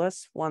the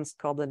talus. One's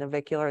called the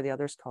navicular, the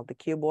other's called the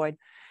cuboid.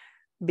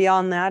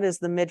 Beyond that is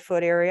the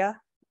midfoot area.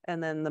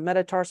 And then the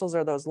metatarsals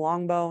are those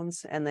long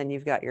bones. And then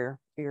you've got your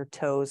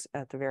toes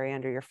at the very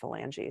end, or your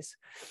phalanges.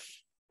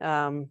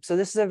 So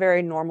this is a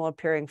very normal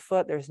appearing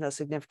foot. There's no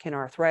significant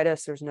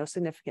arthritis. There's no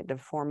significant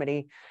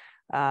deformity.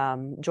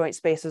 Joint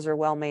spaces are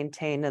well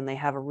maintained, and they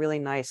have a really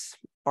nice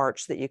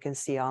arch that you can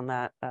see on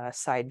that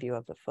side view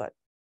of the foot.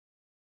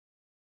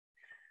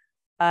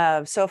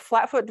 So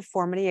flat foot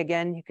deformity,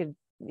 again,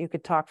 you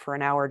could talk for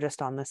an hour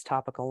just on this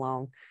topic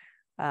alone.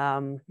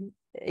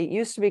 It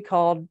used to be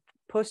called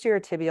posterior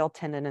tibial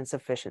tendon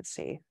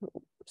insufficiency.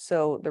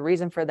 So the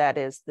reason for that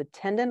is the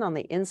tendon on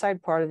the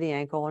inside part of the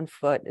ankle and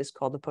foot is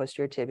called the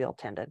posterior tibial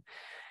tendon.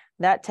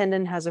 That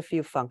tendon has a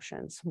few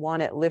functions. One,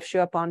 it lifts you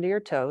up onto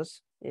your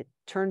toes. It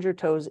turns your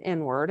toes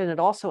inward, and it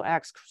also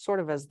acts sort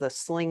of as the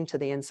sling to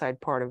the inside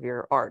part of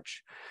your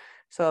arch.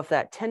 So if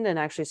that tendon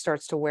actually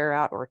starts to wear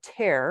out or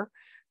tear,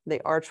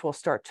 the arch will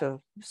start to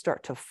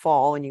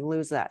fall, and you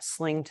lose that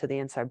sling to the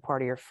inside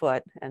part of your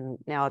foot. And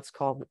now it's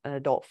called an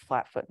adult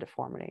flat foot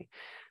deformity.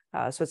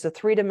 So it's a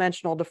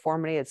 3-dimensional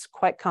deformity. It's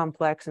quite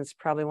complex. And it's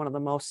probably one of the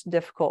most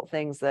difficult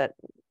things that,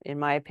 in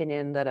my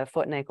opinion, that a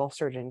foot and ankle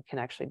surgeon can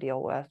actually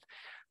deal with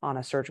on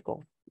a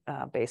surgical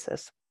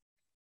basis.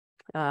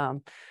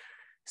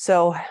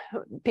 So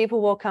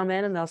people will come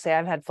in and they'll say,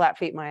 I've had flat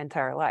feet my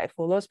entire life.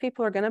 Well, those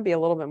people are going to be a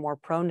little bit more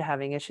prone to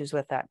having issues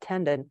with that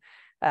tendon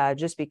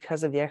just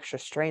because of the extra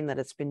strain that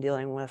it's been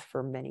dealing with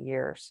for many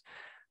years.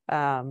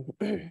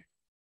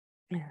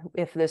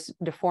 if this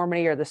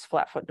deformity or this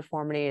flat foot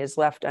deformity is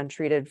left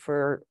untreated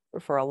for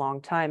a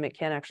long time, it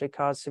can actually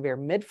cause severe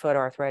midfoot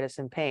arthritis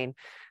and pain.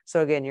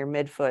 So again, your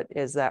midfoot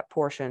is that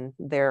portion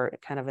there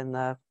kind of in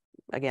the,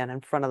 again,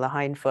 in front of the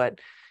hind foot,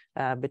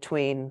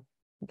 between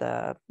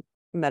the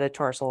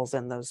metatarsals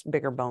and those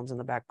bigger bones in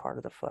the back part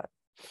of the foot.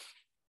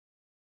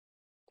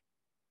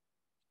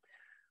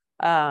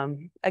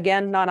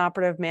 Again,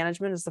 non-operative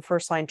management is the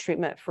first line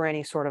treatment for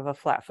any sort of a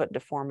flat foot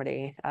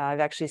deformity.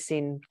 I've actually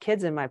seen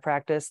kids in my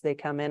practice, they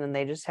come in and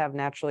they just have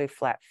naturally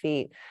flat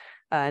feet.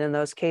 And in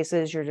those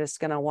cases, you're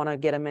just going to want to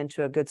get them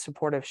into a good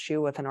supportive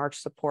shoe with an arch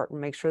support and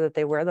make sure that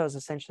they wear those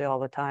essentially all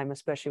the time,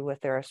 especially with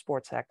their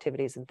sports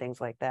activities and things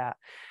like that.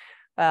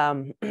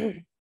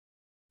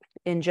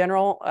 In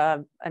general,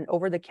 an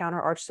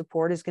over-the-counter arch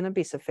support is going to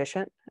be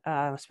sufficient,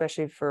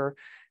 especially for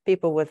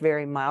people with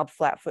very mild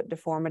flat foot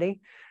deformity.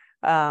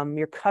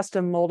 Your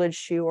custom molded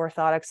shoe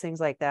orthotics, things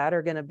like that,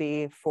 are going to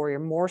be for your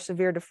more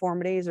severe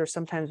deformities, or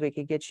sometimes we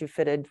could get you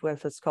fitted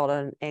with what's called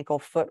an ankle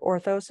foot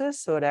orthosis.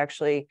 So it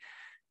actually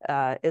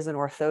is an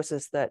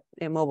orthosis that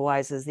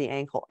immobilizes the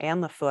ankle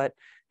and the foot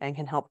and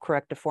can help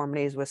correct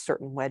deformities with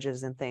certain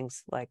wedges and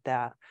things like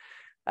that.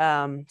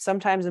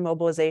 Sometimes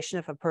immobilization,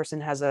 if a person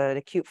has an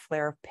acute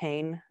flare of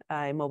pain,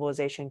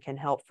 immobilization can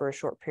help for a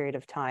short period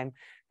of time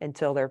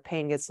until their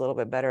pain gets a little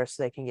bit better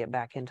so they can get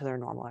back into their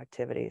normal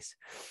activities.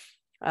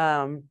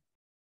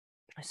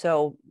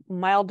 So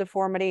mild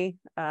deformity,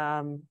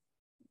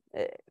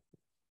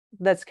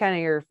 that's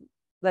kind of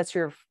that's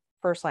your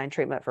first line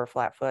treatment for a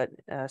flat foot,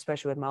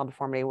 especially with mild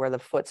deformity where the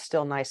foot's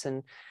still nice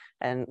and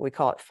we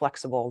call it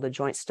flexible. The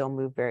joints still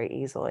move very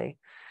easily.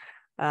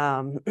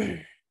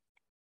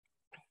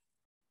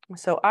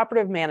 So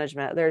operative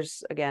management,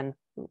 there's again,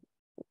 a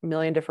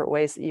million different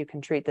ways that you can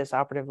treat this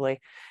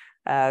operatively.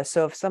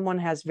 So if someone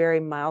has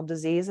very mild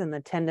disease and the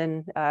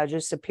tendon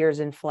just appears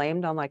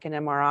inflamed on like an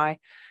MRI,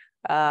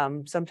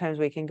 sometimes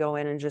we can go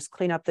in and just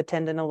clean up the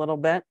tendon a little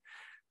bit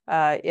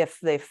if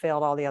they've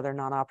failed all the other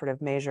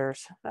non-operative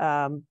measures.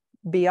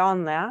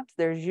 Beyond that,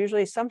 there's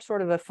usually some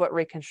sort of a foot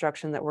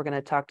reconstruction that we're going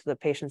to talk to the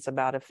patients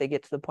about if they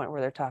get to the point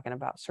where they're talking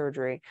about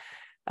surgery.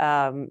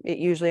 It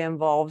usually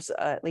involves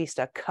at least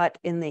a cut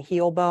in the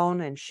heel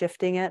bone and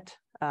shifting it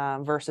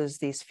versus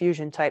these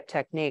fusion type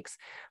techniques.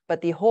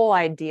 But the whole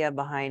idea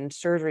behind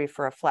surgery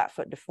for a flat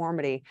foot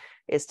deformity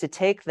is to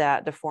take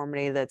that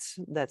deformity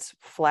that's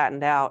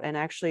flattened out and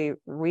actually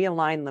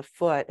realign the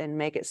foot and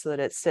make it so that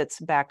it sits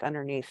back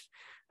underneath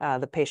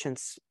the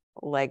patient's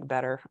leg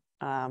better.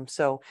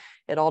 So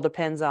it all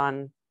depends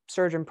on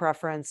surgeon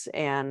preference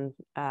and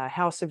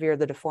how severe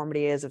the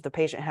deformity is, if the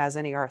patient has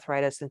any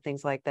arthritis and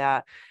things like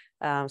that.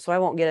 So I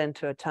won't get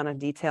into a ton of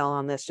detail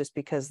on this just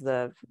because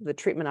the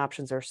treatment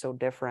options are so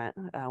different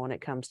when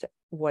it comes to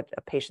what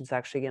a patient's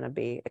actually going to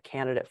be a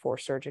candidate for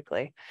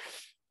surgically.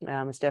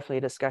 It's definitely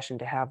a discussion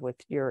to have with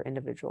your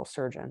individual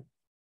surgeon.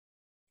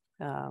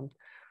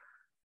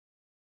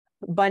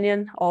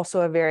 Bunion,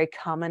 also a very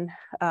common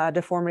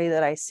deformity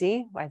that I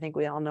see. I think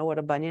we all know what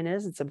a bunion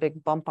is. It's a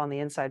big bump on the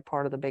inside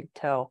part of the big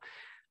toe.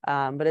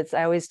 But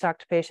I always talk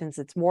to patients,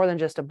 it's more than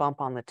just a bump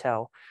on the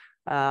toe.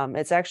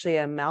 It's actually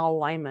a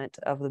malalignment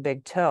of the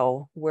big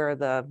toe where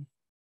the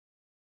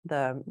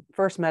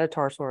first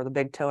metatarsal or the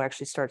big toe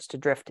actually starts to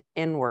drift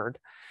inward.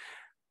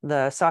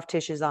 The soft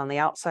tissues on the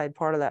outside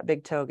part of that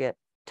big toe get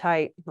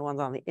tight, the ones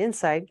on the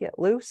inside get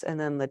loose, and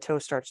then the toe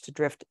starts to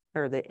drift,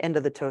 or the end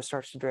of the toe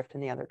starts to drift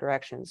in the other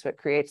direction. So it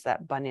creates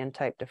that bunion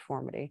type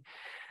deformity.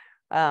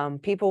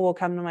 People will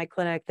come to my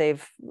clinic.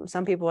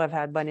 Some people have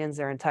had bunions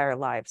their entire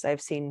lives.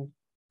 I've seen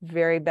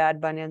very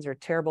bad bunions or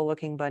terrible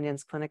looking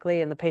bunions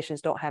clinically, and the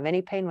patients don't have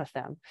any pain with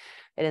them.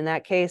 And in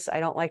that case, I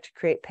don't like to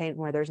create pain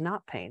where there's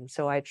not pain.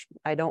 So I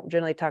don't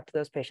generally talk to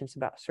those patients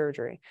about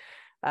surgery.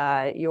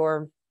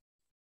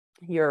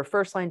 Your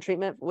first line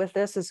treatment with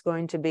this is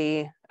going to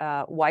be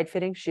wide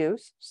fitting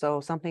shoes.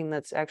 So something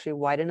that's actually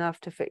wide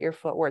enough to fit your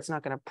foot where it's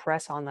not going to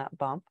press on that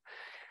bump.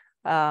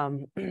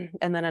 And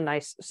then a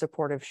nice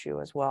supportive shoe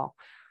as well.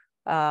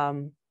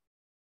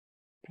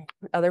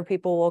 Other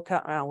people will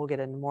come, we'll get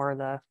into more of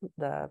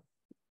the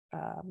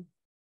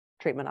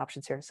treatment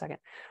options here in a second.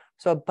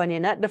 So a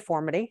bunionette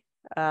deformity,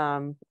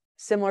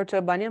 similar to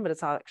a bunion, but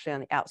it's actually on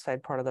the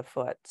outside part of the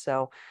foot.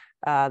 So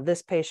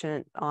this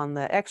patient on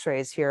the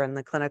x-rays here in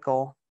the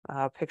clinical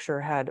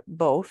picture had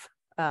both.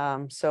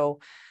 So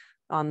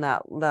on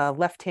the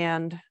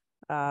left-hand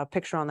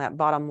picture on that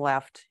bottom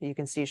left, you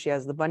can see she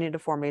has the bunion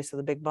deformity, so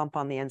the big bump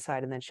on the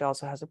inside, and then she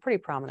also has a pretty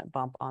prominent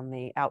bump on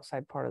the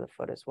outside part of the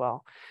foot as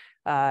well.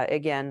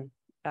 Again,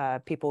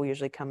 people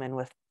usually come in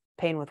with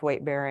pain with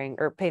weight bearing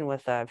or pain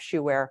with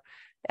shoe wear.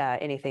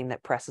 Anything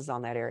that presses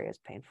on that area is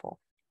painful.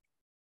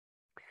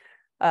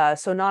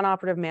 So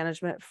non-operative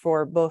management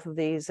for both of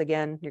these,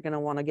 again, you're going to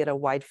want to get a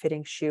wide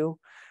fitting shoe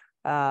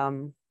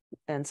and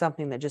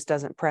something that just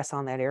doesn't press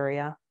on that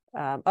area.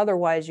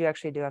 Otherwise, you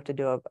actually do have to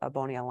do a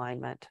bony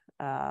alignment.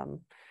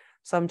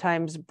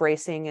 Sometimes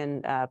bracing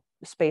and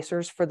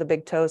spacers for the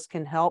big toes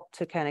can help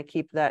to kind of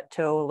keep that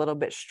toe a little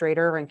bit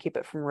straighter and keep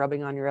it from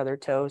rubbing on your other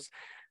toes.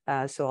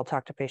 So I'll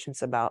talk to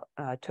patients about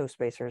toe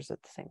spacers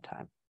at the same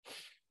time.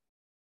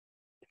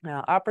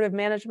 Operative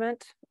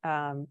management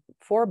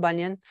for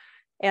bunion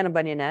and a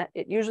bunionette,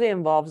 it usually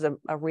involves a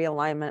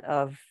realignment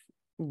of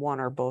one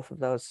or both of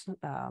those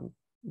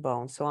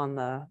bones. So on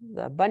the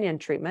bunion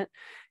treatment,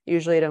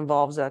 usually it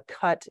involves a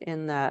cut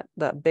in the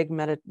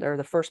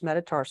first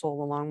metatarsal,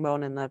 the long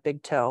bone in the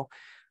big toe,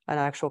 an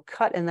actual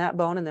cut in that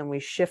bone, and then we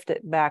shift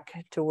it back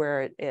to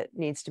where it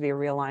needs to be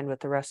realigned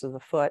with the rest of the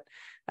foot.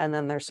 And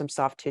then there's some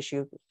soft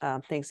tissue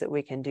things that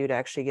we can do to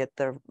actually get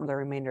the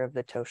remainder of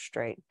the toe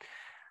straight.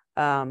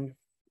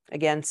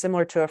 Again,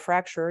 similar to a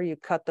fracture, you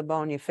cut the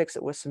bone, you fix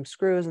it with some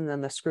screws, and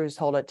then the screws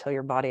hold it till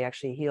your body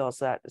actually heals.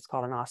 That is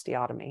called an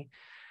osteotomy,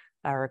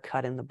 or a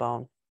cut in the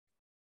bone.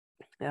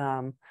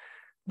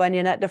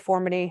 Bunionette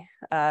deformity,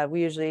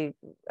 we usually,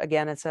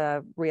 again, it's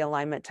a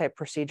realignment type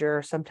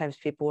procedure. Sometimes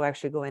people will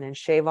actually go in and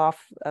shave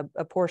off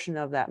a portion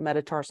of that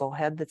metatarsal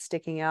head that's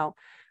sticking out.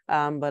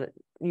 But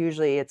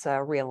usually it's a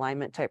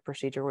realignment type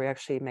procedure where we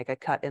actually make a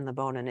cut in the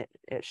bone and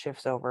it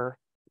shifts over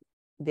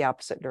the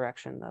opposite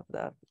direction of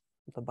the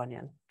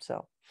bunion.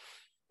 So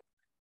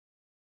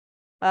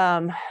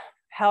hallux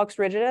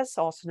rigidus,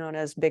 also known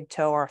as big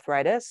toe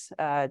arthritis.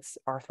 It's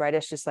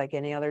arthritis just like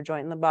any other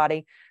joint in the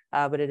body,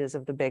 but it is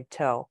of the big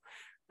toe.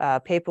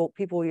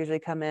 People usually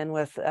come in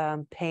with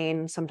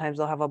pain. Sometimes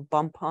they'll have a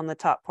bump on the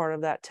top part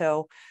of that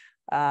toe.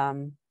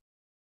 On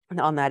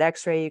that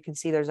x-ray, you can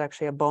see there's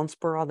actually a bone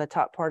spur on the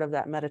top part of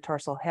that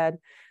metatarsal head.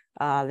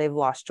 They've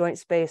lost joint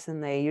space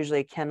and they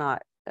usually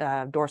cannot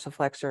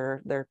dorsiflex,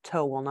 or their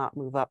toe will not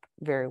move up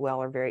very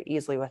well or very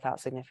easily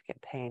without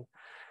significant pain.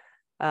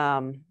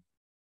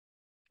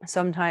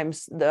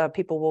 Sometimes the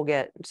people will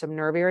get some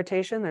nerve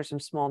irritation. There's some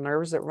small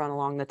nerves that run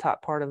along the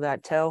top part of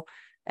that toe,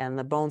 and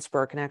the bone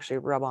spur can actually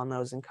rub on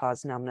those and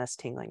cause numbness,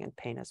 tingling, and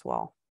pain as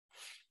well.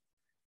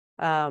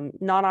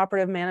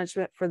 Non-operative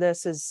management for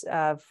this is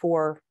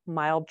for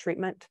mild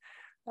treatment.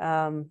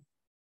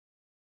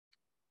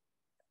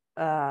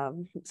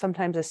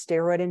 Sometimes a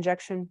steroid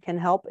injection can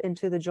help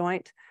into the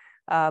joint,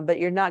 but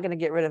you're not going to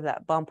get rid of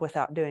that bump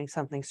without doing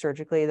something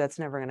surgically. That's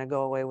never going to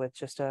go away with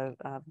just a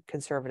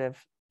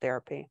conservative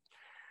therapy.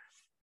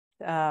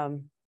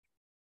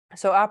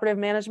 So operative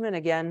management,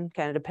 again,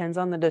 kind of depends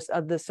on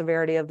the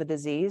severity of the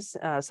disease.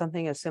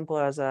 Something as simple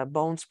as a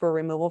bone spur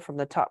removal from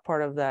the top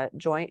part of that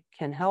joint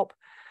can help.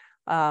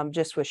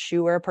 Just with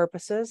shoe wear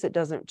purposes, it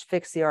doesn't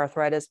fix the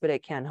arthritis, but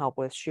it can help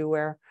with shoe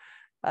wear.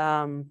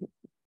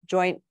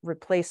 Joint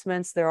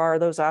replacements, there are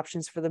those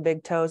options for the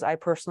big toes. I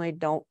personally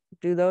don't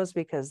do those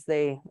because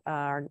they're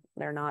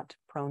not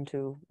prone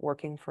to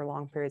working for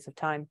long periods of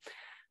time.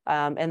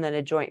 And then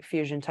a joint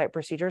fusion type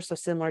procedure. So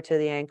similar to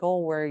the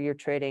ankle, where you're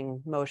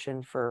trading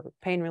motion for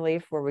pain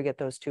relief, where we get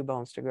those two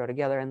bones to grow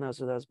together. And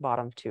those are those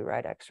bottom two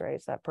right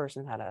x-rays. That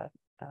person had a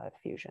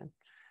fusion.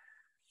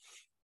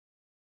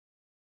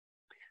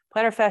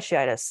 Plantar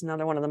fasciitis,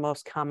 another one of the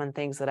most common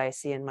things that I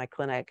see in my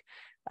clinic.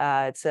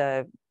 It's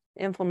a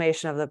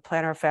inflammation of the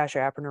plantar fascia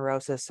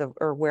aponeurosis,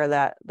 or where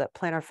that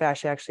plantar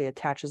fascia actually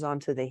attaches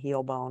onto the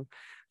heel bone.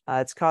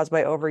 It's caused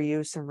by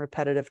overuse and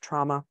repetitive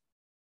trauma.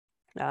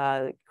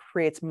 It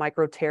creates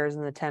micro tears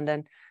in the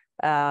tendon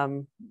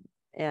or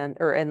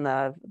in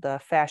the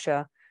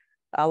fascia.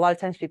 A lot of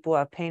times people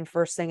have pain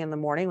first thing in the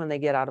morning when they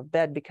get out of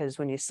bed, because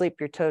when you sleep,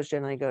 your toes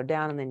generally go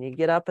down, and then you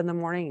get up in the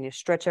morning and you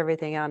stretch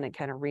everything out, and it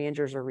kind of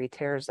re-injures or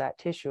re-tears that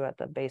tissue at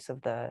the base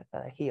of the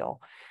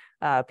heel.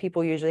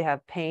 People usually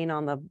have pain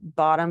on the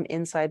bottom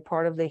inside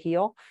part of the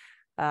heel.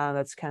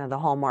 That's kind of the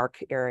hallmark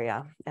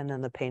area. And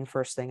then the pain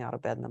first thing out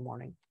of bed in the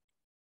morning.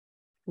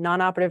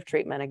 Non-operative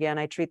treatment. Again,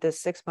 I treat this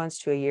 6 months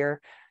to a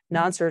year,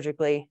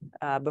 non-surgically,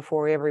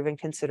 before we ever even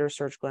consider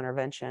surgical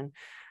intervention.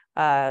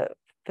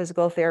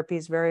 Physical therapy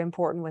is very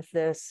important with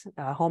this.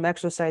 Home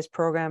exercise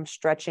program,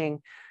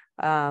 stretching,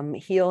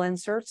 heel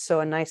inserts.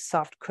 So a nice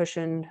soft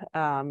cushioned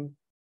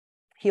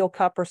heel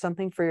cup or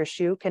something for your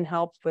shoe can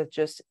help with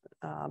just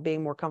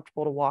being more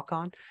comfortable to walk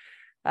on.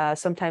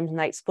 Sometimes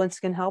night splints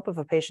can help if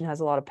a patient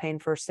has a lot of pain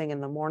first thing in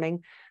the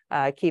morning.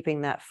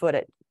 Keeping that foot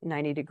at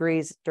 90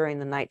 degrees during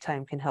the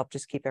nighttime can help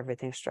just keep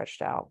everything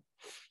stretched out.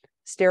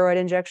 Steroid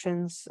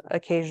injections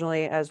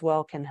occasionally as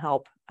well can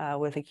help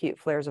with acute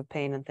flares of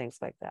pain and things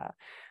like that.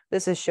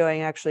 This is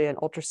showing actually an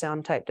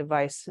ultrasound type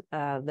device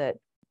that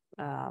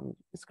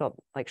it's called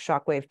like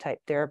shockwave type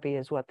therapy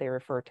is what they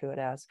refer to it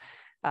as.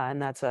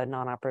 And that's a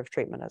non-operative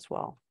treatment as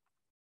well.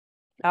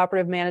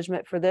 Operative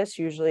management for this,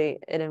 usually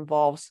it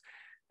involves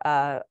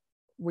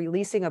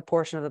releasing a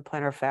portion of the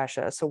plantar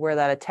fascia. So where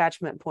that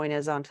attachment point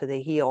is onto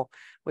the heel,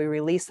 we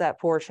release that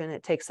portion,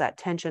 it takes that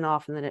tension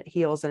off, and then it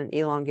heals in an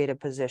elongated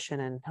position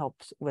and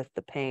helps with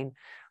the pain.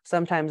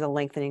 Sometimes a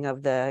lengthening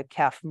of the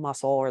calf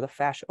muscle or the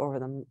fascia over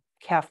the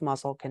calf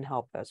muscle can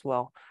help as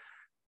well.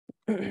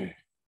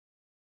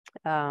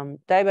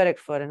 Diabetic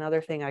foot,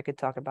 another thing I could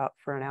talk about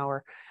for an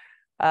hour.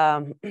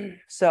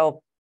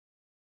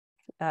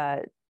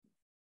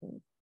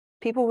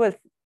 People with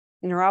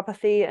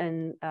neuropathy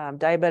and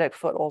diabetic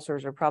foot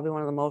ulcers are probably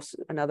one of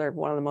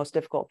the most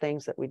difficult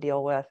things that we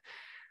deal with.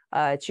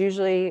 It's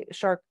usually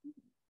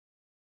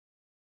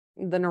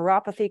the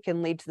neuropathy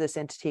can lead to this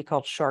entity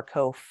called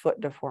Charcot foot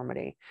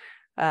deformity.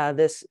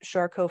 This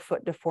Charcot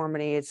foot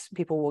deformity,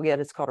 people will get,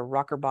 it's called a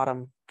rocker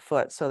bottom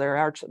foot. So their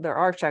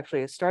arch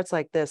actually starts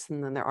like this,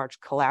 and then their arch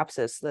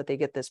collapses so that they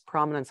get this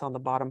prominence on the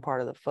bottom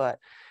part of the foot.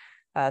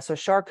 So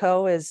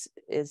Charcot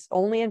is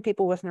only in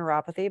people with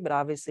neuropathy, but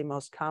obviously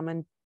most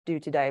common due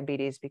to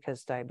diabetes,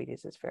 because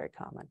diabetes is very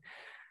common.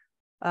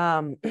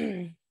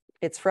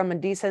 It's from a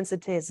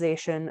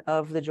desensitization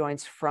of the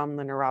joints from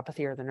the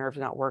neuropathy or the nerves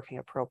not working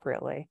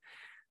appropriately.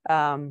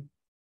 A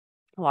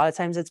lot of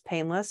times it's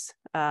painless.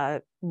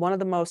 One of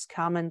the most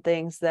common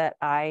things that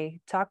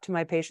I talk to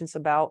my patients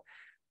about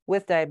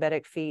with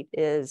diabetic feet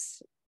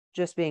is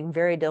just being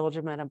very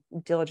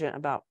diligent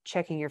about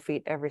checking your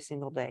feet every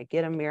single day.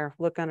 Get a mirror,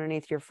 look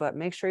underneath your foot,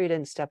 make sure you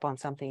didn't step on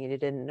something you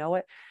didn't know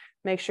it.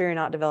 Make sure you're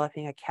not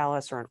developing a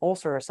callus or an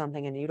ulcer or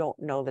something and you don't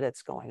know that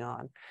it's going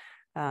on.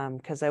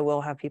 Because I will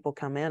have people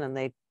come in and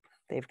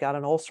they've got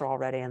an ulcer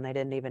already and they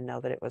didn't even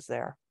know that it was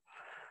there.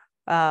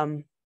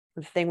 The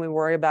thing we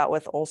worry about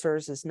with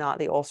ulcers is not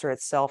the ulcer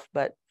itself,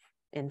 but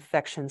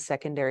infection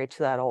secondary to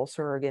that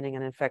ulcer or getting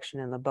an infection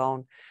in the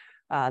bone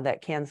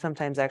that can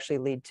sometimes actually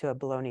lead to a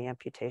below-knee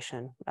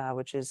amputation,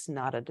 which is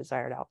not a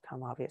desired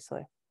outcome,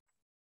 obviously.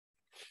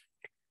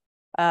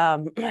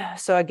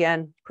 So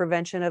again,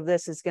 prevention of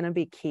this is going to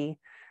be key.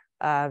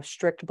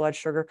 Strict blood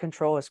sugar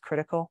control is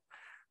critical.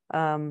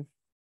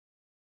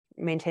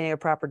 Maintaining a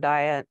proper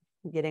diet,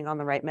 getting on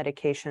the right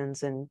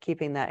medications, and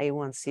keeping that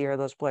A1C or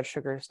those blood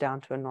sugars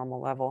down to a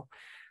normal level.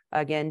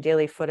 Again,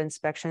 daily foot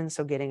inspection,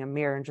 so getting a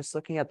mirror and just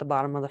looking at the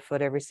bottom of the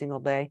foot every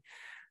single day.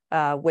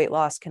 Weight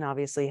loss can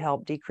obviously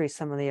help decrease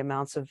some of the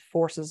amounts of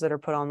forces that are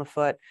put on the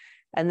foot.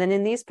 And then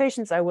in these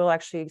patients, I will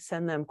actually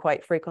send them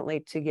quite frequently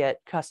to get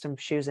custom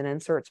shoes and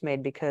inserts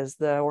made, because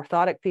the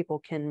orthotic people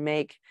can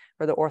make,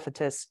 or the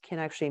orthotists can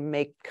actually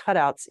make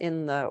cutouts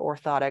in the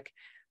orthotic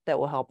that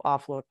will help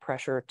offload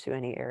pressure to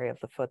any area of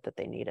the foot that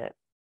they need it.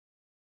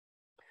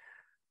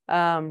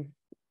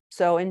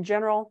 So in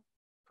general,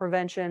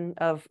 prevention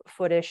of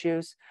foot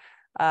issues,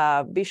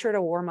 be sure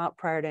to warm up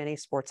prior to any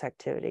sports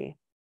activity.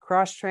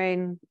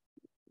 Cross-train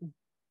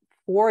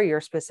for your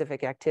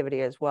specific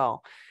activity as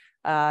well.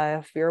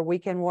 If you're a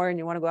weekend warrior and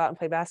you want to go out and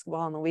play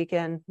basketball on the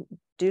weekend,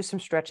 do some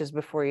stretches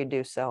before you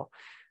do so.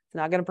 It's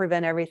not going to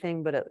prevent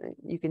everything, but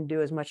you can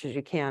do as much as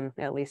you can,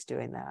 at least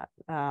doing that.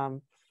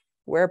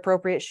 Wear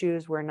appropriate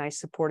shoes, wear nice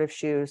supportive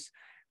shoes,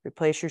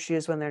 replace your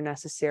shoes when they're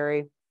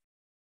necessary.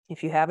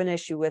 If you have an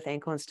issue with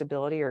ankle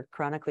instability or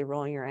chronically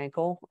rolling your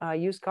ankle,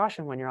 use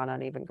caution when you're on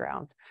uneven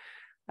ground.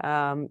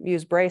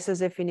 Use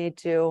braces if you need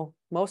to.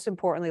 Most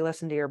importantly,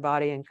 listen to your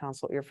body and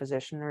consult your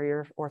physician or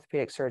your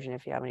orthopedic surgeon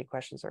if you have any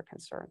questions or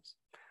concerns.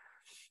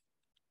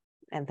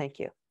 And thank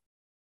you.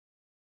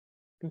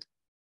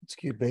 It's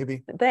cute,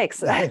 baby.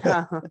 Thanks.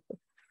 Well,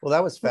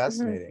 that was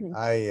fascinating.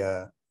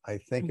 I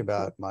think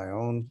about my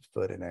own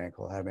foot and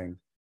ankle, having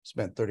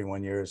spent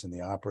 31 years in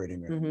the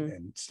operating room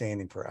and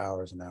standing for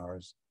hours and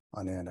hours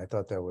on end. I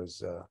thought that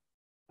was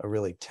a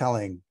really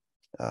telling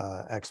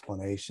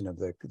explanation of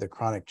the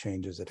chronic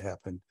changes that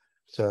happen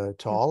to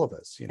all of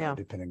us, you know,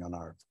 depending on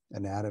our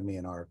anatomy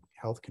and our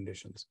health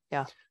conditions.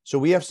 Yeah. So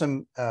we have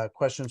some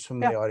questions from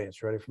the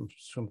audience. Ready for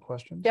some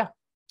questions? Yeah.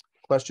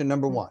 Question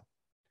number one.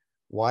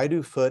 Why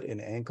do foot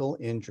and ankle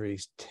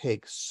injuries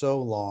take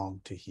so long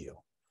to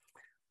heal?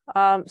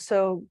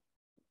 So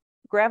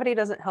gravity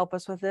doesn't help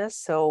us with this.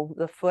 So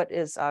the foot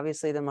is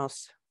obviously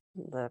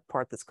the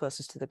part that's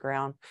closest to the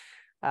ground.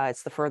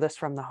 It's the furthest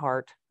from the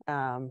heart.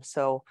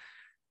 So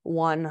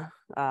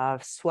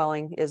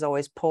swelling is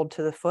always pulled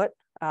to the foot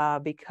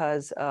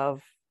because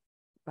of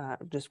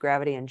just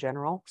gravity in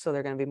general. So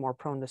they're going to be more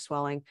prone to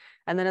swelling.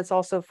 And then it's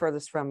also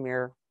furthest from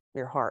your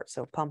heart.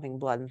 So pumping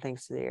blood and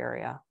things to the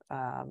area.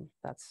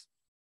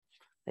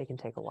 They can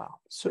take a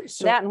while. So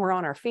that, and we're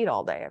on our feet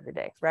all day, every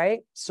day, right?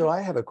 So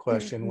I have a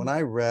question. When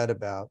I read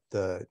about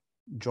the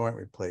joint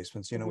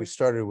replacements, you know, we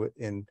started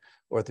in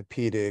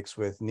orthopedics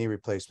with knee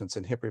replacements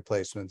and hip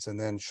replacements, and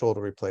then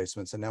shoulder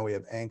replacements, and now we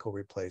have ankle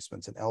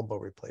replacements and elbow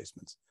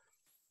replacements.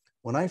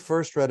 When I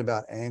first read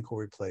about ankle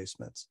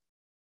replacements,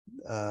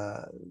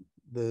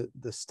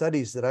 the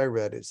studies that I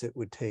read is it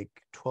would take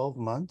 12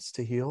 months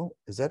to heal.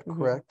 Is that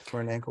correct for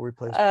an ankle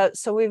replacement?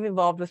 So we've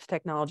evolved with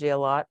technology a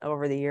lot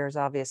over the years,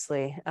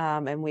 obviously.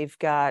 And we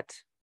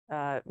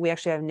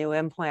actually have new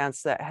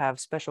implants that have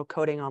special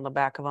coating on the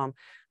back of them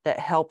that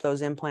help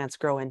those implants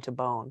grow into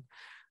bone.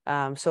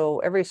 So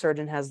every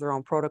surgeon has their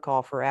own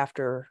protocol for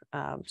after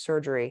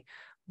surgery,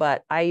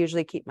 but I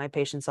usually keep my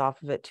patients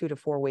off of it 2 to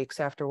 4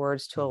 weeks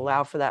afterwards to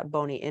allow for that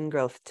bony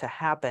ingrowth to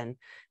happen.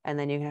 And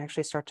then you can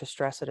actually start to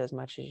stress it as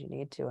much as you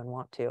need to and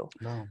want to.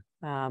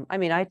 Wow. I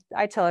mean,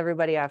 I tell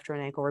everybody after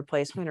an ankle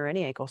replacement or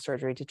any ankle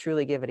surgery to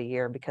truly give it a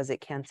year, because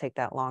it can take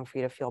that long for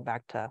you to feel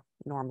back to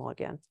normal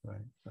again.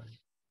 Right.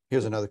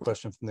 Here's another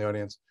question from the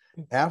audience.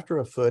 After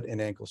a foot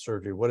and ankle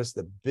surgery, what is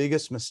the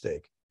biggest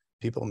mistake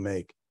people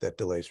make that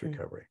delays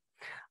recovery?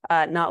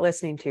 Not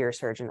listening to your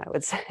surgeon, I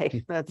would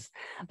say.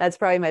 That's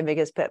probably my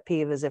biggest pet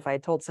peeve, is if I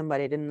told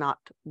somebody to not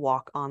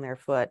walk on their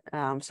foot.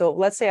 So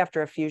let's say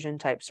after a fusion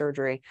type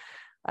surgery,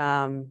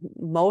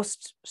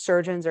 most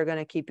surgeons are going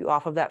to keep you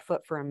off of that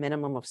foot for a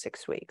minimum of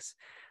 6 weeks.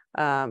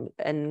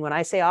 And when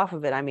I say off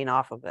of it, I mean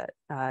off of it,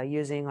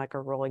 using like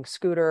a rolling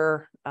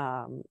scooter,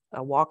 a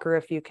walker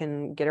if you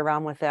can get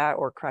around with that,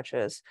 or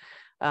crutches.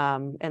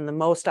 And the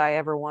most I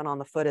ever want on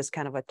the foot is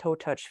kind of a toe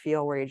touch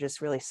feel, where you're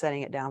just really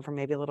setting it down for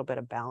maybe a little bit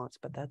of balance,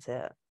 but that's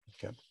it.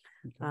 Okay.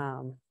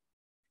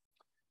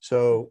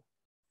 So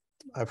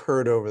I've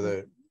heard over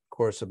the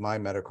course of my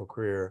medical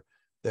career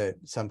that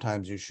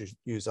sometimes you should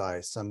use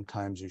ice,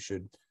 sometimes you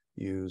should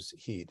use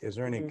heat. Is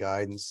there any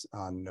guidance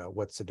on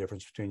what's the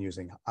difference between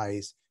using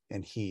ice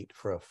and heat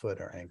for a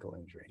foot or ankle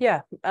injury?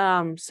 Yeah.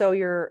 So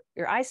your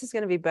ice is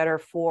going to be better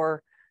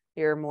for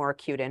your more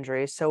acute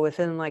injuries. So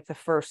within like the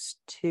first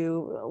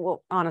 2,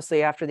 well,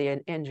 honestly, after the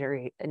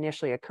injury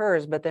initially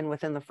occurs, but then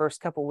within the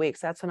first couple of weeks,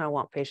 that's when I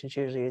want patients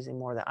usually using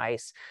more of the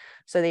ice.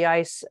 So the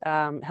ice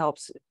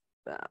helps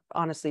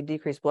honestly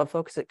decrease blood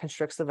flow because it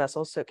constricts the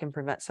vessels, so it can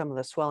prevent some of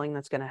the swelling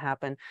that's going to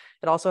happen.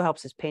 It also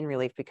helps as pain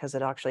relief because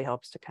it actually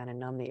helps to kind of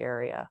numb the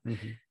area.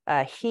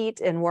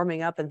 Heat and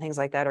warming up and things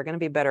like that are going to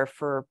be better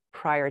for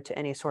prior to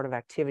any sort of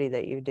activity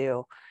that you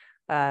do.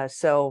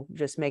 So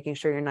just making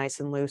sure you're nice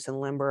and loose and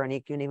limber, and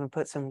you can even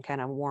put some kind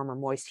of warm or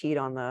moist heat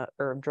on the,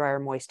 or dry or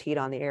moist heat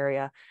on the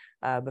area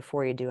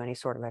before you do any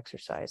sort of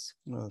exercise.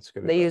 Well, that's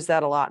good. They use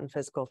that a lot in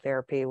physical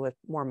therapy with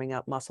warming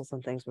up muscles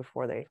and things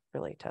before they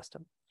really test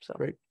them. So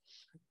great.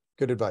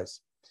 Good advice.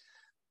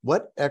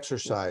 What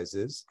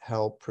exercises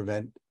help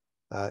prevent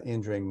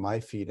injuring my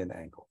feet and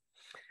ankle?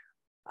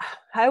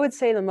 I would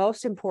say the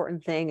most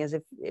important thing is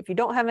if you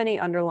don't have any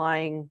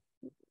underlying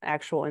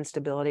actual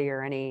instability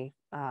or any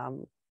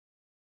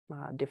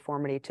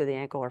deformity to the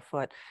ankle or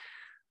foot,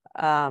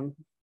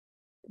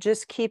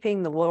 just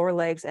keeping the lower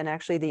legs and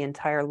actually the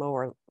entire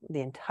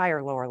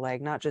lower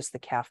leg, not just the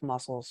calf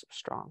muscles,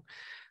 strong.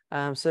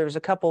 So there's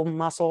a couple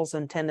muscles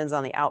and tendons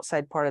on the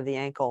outside part of the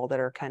ankle that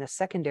are kind of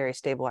secondary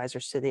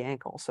stabilizers to the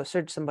ankle. So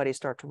should somebody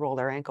start to roll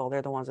their ankle,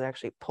 they're the ones that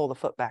actually pull the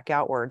foot back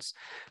outwards.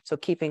 So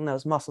keeping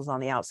those muscles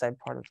on the outside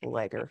part of the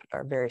leg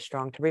are very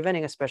strong to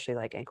preventing especially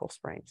like ankle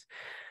sprains.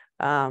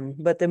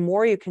 But the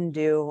more you can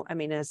do, I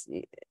mean, as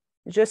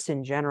just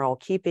in general,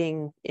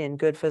 keeping in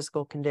good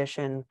physical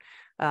condition,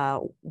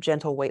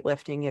 gentle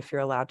weightlifting if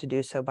you're allowed to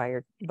do so by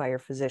your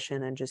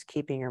physician, and just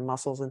keeping your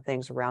muscles and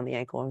things around the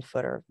ankle and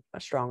foot are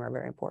strong are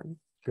very important.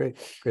 Great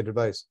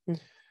advice.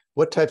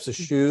 What types of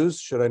shoes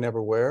should I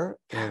never wear,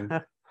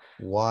 and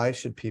why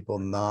should people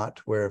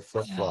not wear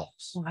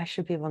flip-flops? Why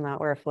should people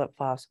not wear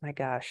flip-flops? My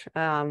gosh.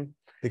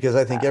 Because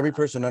I think every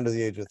person under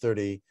the age of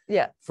 30,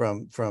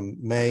 from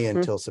May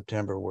until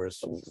September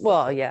wears.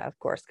 Well, yeah, of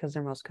course, because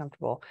they're most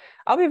comfortable.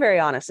 I'll be very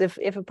honest. If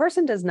a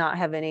person does not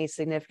have any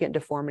significant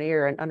deformity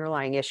or an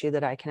underlying issue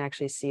that I can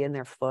actually see in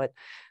their foot,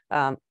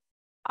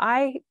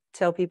 I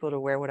tell people to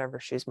wear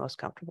whatever shoe's most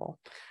comfortable.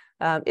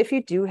 If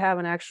you do have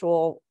an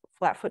actual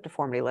flat foot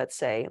deformity, let's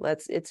say,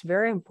 it's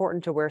very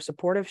important to wear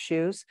supportive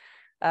shoes.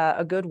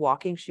 A good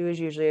walking shoe is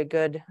usually a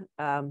good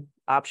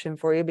option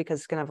for you because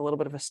it's going to have a little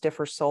bit of a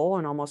stiffer sole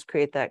and almost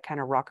create that kind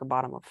of rocker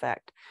bottom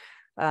effect.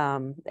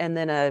 And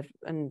then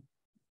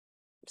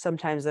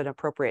sometimes an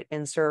appropriate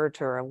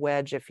insert or a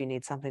wedge if you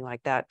need something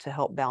like that to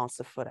help balance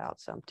the foot out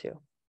some too.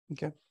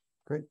 Okay,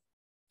 great.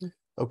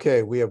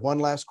 Okay, we have one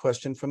last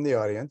question from the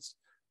audience.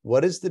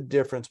 What is the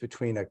difference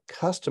between a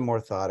custom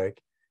orthotic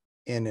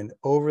and an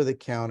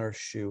over-the-counter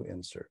shoe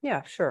insert?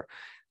 Yeah, sure.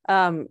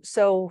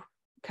 So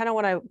kind of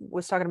when I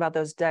was talking about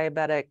the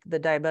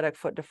diabetic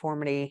foot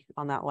deformity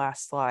on that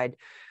last slide,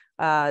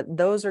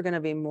 those are going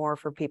to be more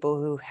for people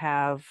who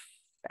have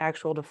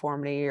actual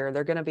deformity, or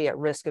they're going to be at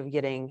risk of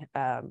getting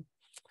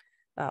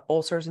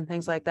ulcers and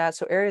things like that.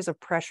 So areas of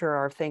pressure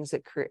are things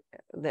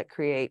that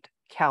create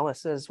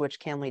calluses, which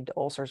can lead to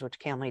ulcers, which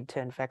can lead to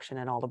infection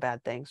and all the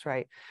bad things,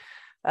 right?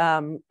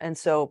 And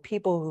so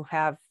people who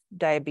have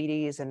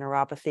diabetes and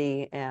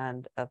neuropathy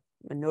and a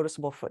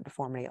noticeable foot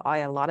deformity, I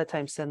a lot of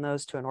times send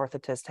those to an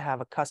orthotist to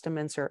have a custom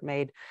insert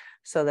made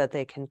so that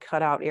they can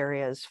cut out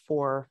areas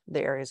for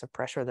the areas of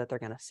pressure that they're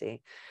going to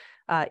see.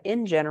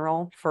 In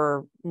general,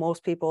 for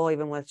most people,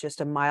 even with just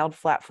a mild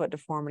flat foot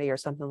deformity or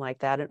something like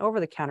that, an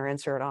over-the-counter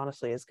insert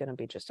honestly is going to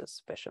be just as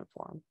sufficient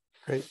for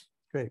them.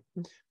 Great.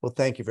 Well,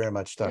 thank you very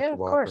much, Dr.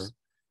 Walker. Of course.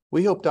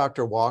 We hope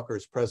Dr.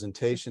 Walker's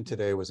presentation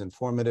today was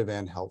informative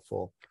and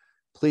helpful.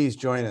 Please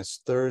join us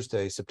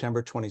Thursday,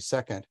 September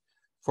 22nd,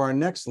 for our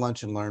next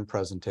Lunch and Learn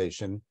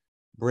presentation,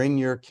 Bring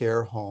Your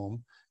Care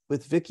Home,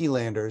 with Vicki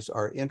Landers,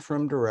 our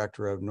Interim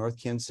Director of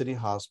North Kansas City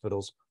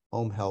Hospital's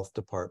Home Health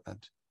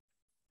Department.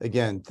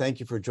 Again, thank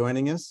you for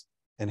joining us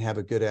and have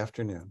a good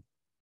afternoon.